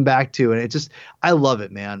can come back to, and it just, I love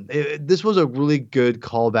it, man. This was a really good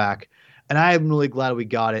callback, and I am really glad we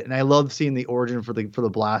got it. And I love seeing the origin for the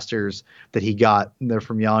blasters that he got there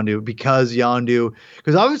from Yondu, because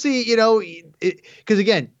obviously, because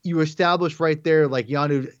again, you established right there, like,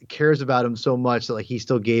 Yondu cares about him so much that, like, he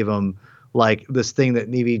still gave him like this thing that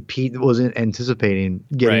maybe Pete wasn't anticipating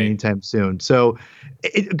getting anytime soon. So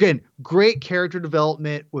again, great character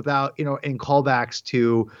development without, and callbacks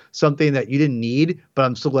to something that you didn't need, but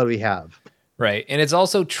I'm so glad we have. Right. And it's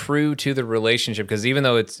also true to the relationship, because even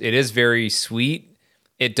though it is very sweet,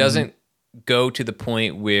 it doesn't go to the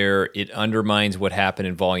point where it undermines what happened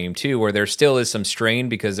in Volume 2, where there still is some strain,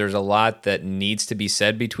 because there's a lot that needs to be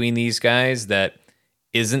said between these guys that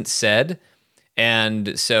isn't said.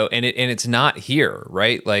 And so, and it's not here,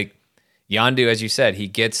 right? Like, Yondu, as you said, he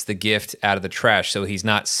gets the gift out of the trash, so he's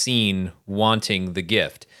not seen wanting the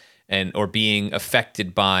gift or being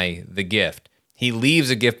affected by the gift. He leaves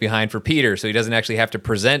a gift behind for Peter, so he doesn't actually have to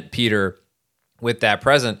present Peter with that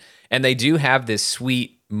present. And they do have this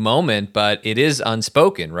sweet moment, but it is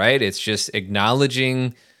unspoken, right? It's just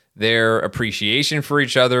acknowledging their appreciation for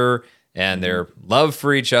each other and their love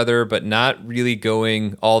for each other, but not really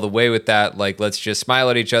going all the way with that. Like, let's just smile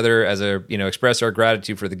at each other as express our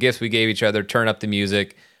gratitude for the gifts we gave each other, turn up the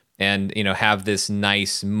music, and, have this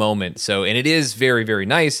nice moment. So, and it is very, very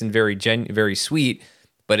nice and very very sweet,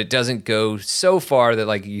 but it doesn't go so far that,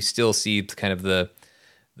 like, you still see kind of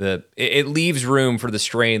it leaves room for the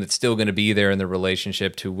strain that's still going to be there in the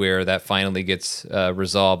relationship, to where that finally gets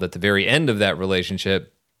resolved at the very end of that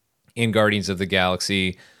relationship in Guardians of the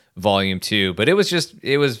Galaxy Volume 2. But it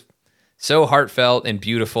was so heartfelt and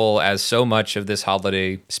beautiful, as so much of this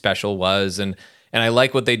holiday special was. And I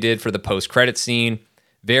like what they did for the post-credit scene.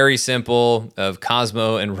 Very simple, of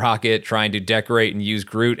Cosmo and Rocket trying to decorate and use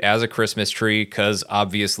Groot as a Christmas tree, because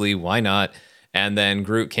obviously, why not? And then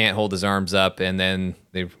Groot can't hold his arms up, and then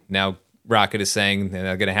now Rocket is saying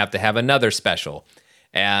they're going to have another special.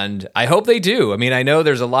 And I hope they do. I mean, I know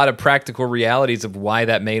there's a lot of practical realities of why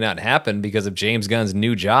that may not happen because of James Gunn's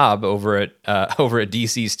new job over at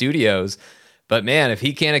DC Studios. But man, if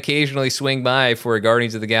he can't occasionally swing by for a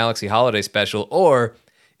Guardians of the Galaxy holiday special, or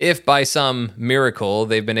if by some miracle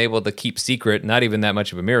they've been able to keep secret, not even that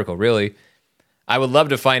much of a miracle, really, I would love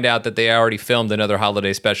to find out that they already filmed another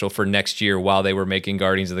holiday special for next year while they were making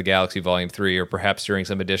Guardians of the Galaxy Volume 3, or perhaps during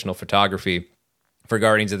some additional photography for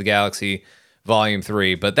Guardians of the Galaxy Volume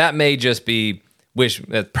 3. But that may just be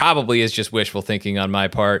that probably is just wishful thinking on my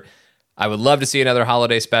part. I would love to see another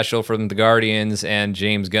holiday special from the Guardians and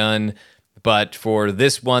James Gunn, but for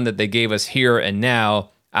this one that they gave us here and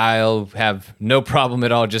now, I'll have no problem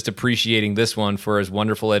at all just appreciating this one for as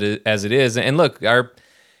wonderful as it is. And look,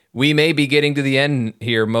 we may be getting to the end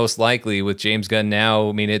here, most likely, with James Gunn now.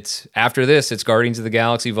 I mean, it's after this, it's Guardians of the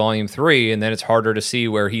Galaxy Volume 3, and then it's harder to see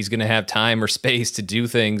where he's going to have time or space to do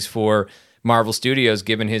things for Marvel Studios,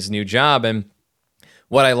 given his new job. And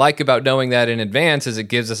what I like about knowing that in advance is it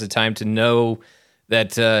gives us a time to know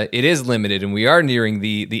that it is limited, and we are nearing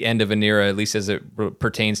the end of an era, at least as it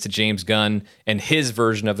pertains to James Gunn and his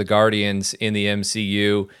version of the Guardians in the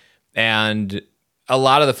MCU. And a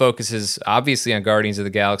lot of the focus is obviously on Guardians of the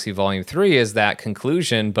Galaxy Volume 3 as that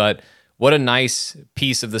conclusion, but what a nice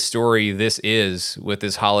piece of the story this is with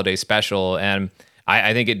this holiday special. And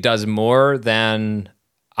I think it does more than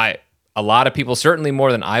a lot of people, certainly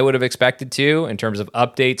more than I would have expected to, in terms of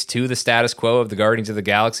updates to the status quo of the Guardians of the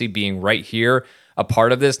Galaxy being right here, a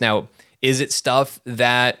part of this. Now, is it stuff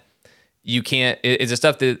that is it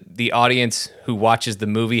stuff that the audience who watches the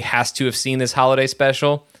movie has to have seen this holiday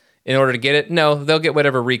special in order to get it? No, they'll get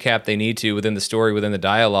whatever recap they need to within the story, within the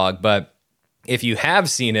dialogue. But if you have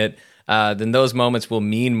seen it, then those moments will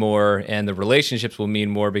mean more, and the relationships will mean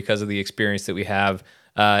more because of the experience that we have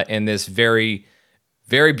in this very,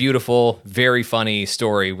 very beautiful, very funny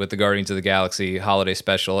story with the Guardians of the Galaxy holiday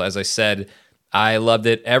special. As I said, I loved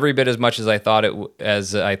it every bit as much as I thought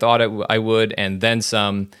I would, and then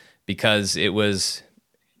some, because it was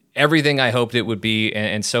everything I hoped it would be,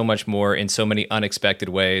 and so much more in so many unexpected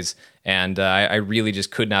ways. And I really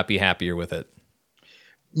just could not be happier with it.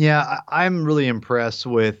 Yeah, I'm really impressed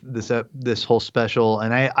with this whole special,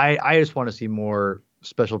 and I just want to see more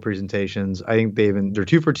special presentations. I think they're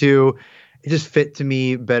 2 for 2. It just fit to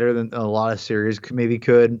me better than a lot of series maybe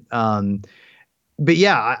could. But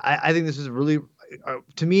yeah, I think this is really,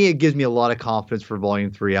 to me, it gives me a lot of confidence for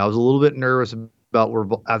Volume 3. I was a little bit nervous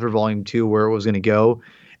about after Volume 2 where it was going to go,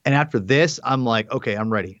 and after this, I'm like, okay,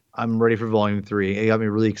 I'm ready. I'm ready for Volume 3. It got me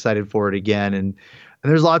really excited for it again, and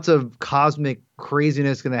there's lots of cosmic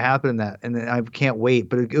craziness going to happen in that, and I can't wait.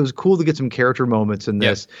 But it was cool to get some character moments in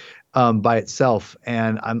this by itself,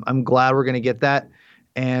 and I'm glad we're going to get that.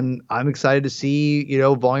 And I'm excited to see,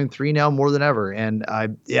 Volume 3 now more than ever. And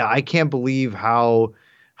I can't believe how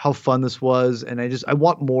fun this was. And I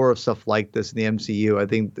want more of stuff like this in the MCU. I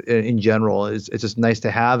think in general, it's just nice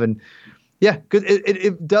to have. And yeah, because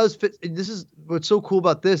it does fit. This is what's so cool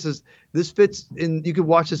about this is this fits in. You could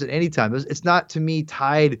watch this at any time. It's not, to me,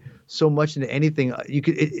 tied so much into anything. You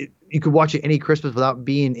could watch it any Christmas without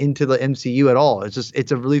being into the MCU at all.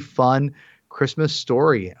 It's a really fun Christmas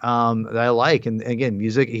story that I like. And again,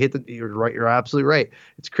 music, you're right. You're absolutely right.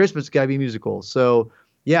 It's Christmas. It's got to be musical. So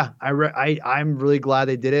yeah, I'm really glad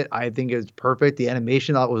they did it. I think it's perfect. The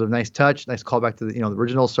animation was a nice touch. Nice callback to the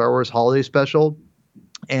original Star Wars holiday special.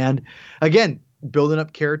 And again, building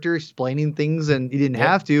up character, explaining things, and you didn't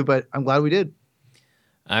have to, but I'm glad we did.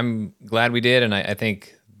 I'm glad we did, and I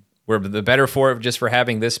think we're the better for it just for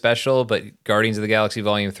having this special, but Guardians of the Galaxy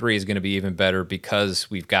Volume 3 is going to be even better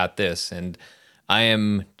because we've got this. And I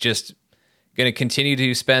am just going to continue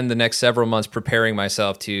to spend the next several months preparing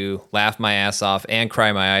myself to laugh my ass off and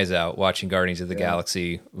cry my eyes out watching Guardians of the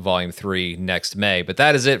Galaxy Volume 3 next May. But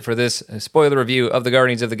that is it for this spoiler review of the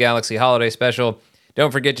Guardians of the Galaxy Holiday Special.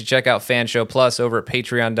 Don't forget to check out Fan Show Plus over at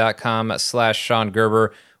patreon.com/Sean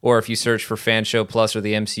Gerber, or if you search for Fan Show Plus or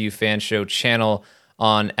the MCU Fan Show channel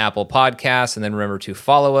on Apple Podcasts. And then remember to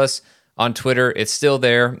follow us on Twitter. It's still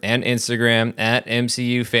there, and Instagram at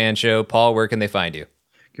MCU Fan Show. Paul, where can they find you?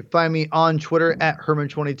 You can find me on Twitter at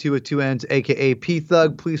Herman22 with 2 N's, aka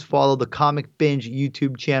P-Thug. Please follow the Comic Binge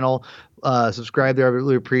YouTube channel. Subscribe there. I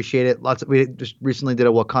really appreciate it. We just recently did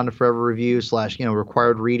a Wakanda Forever review /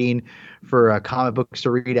 required reading for comic books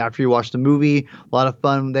to read after you watch the movie. A lot of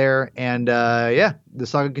fun there. And the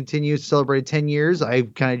saga continues to celebrate 10 years. I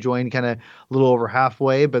kind of joined a little over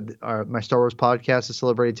halfway, but my Star Wars podcast has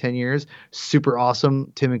celebrated 10 years. Super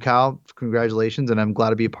awesome. Tim and Kyle, congratulations. And I'm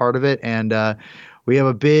glad to be a part of it. And we have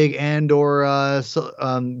a big Andor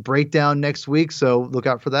breakdown next week, so look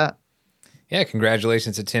out for that. Yeah,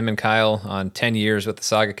 congratulations to Tim and Kyle on 10 years with the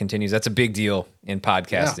saga continues. That's a big deal in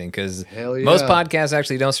podcasting because most podcasts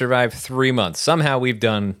actually don't survive 3 months. Somehow we've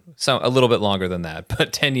done a little bit longer than that,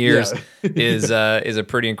 but 10 years is a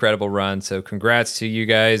pretty incredible run. So congrats to you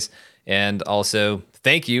guys, and also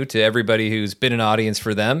thank you to everybody who's been an audience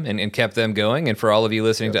for them and kept them going, and for all of you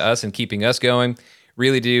listening to us and keeping us going.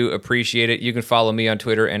 Really do appreciate it. You can follow me on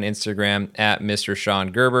Twitter and Instagram at Mr.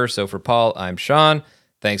 Sean Gerber. So for Paul, I'm Sean.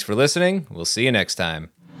 Thanks for listening. We'll see you next time.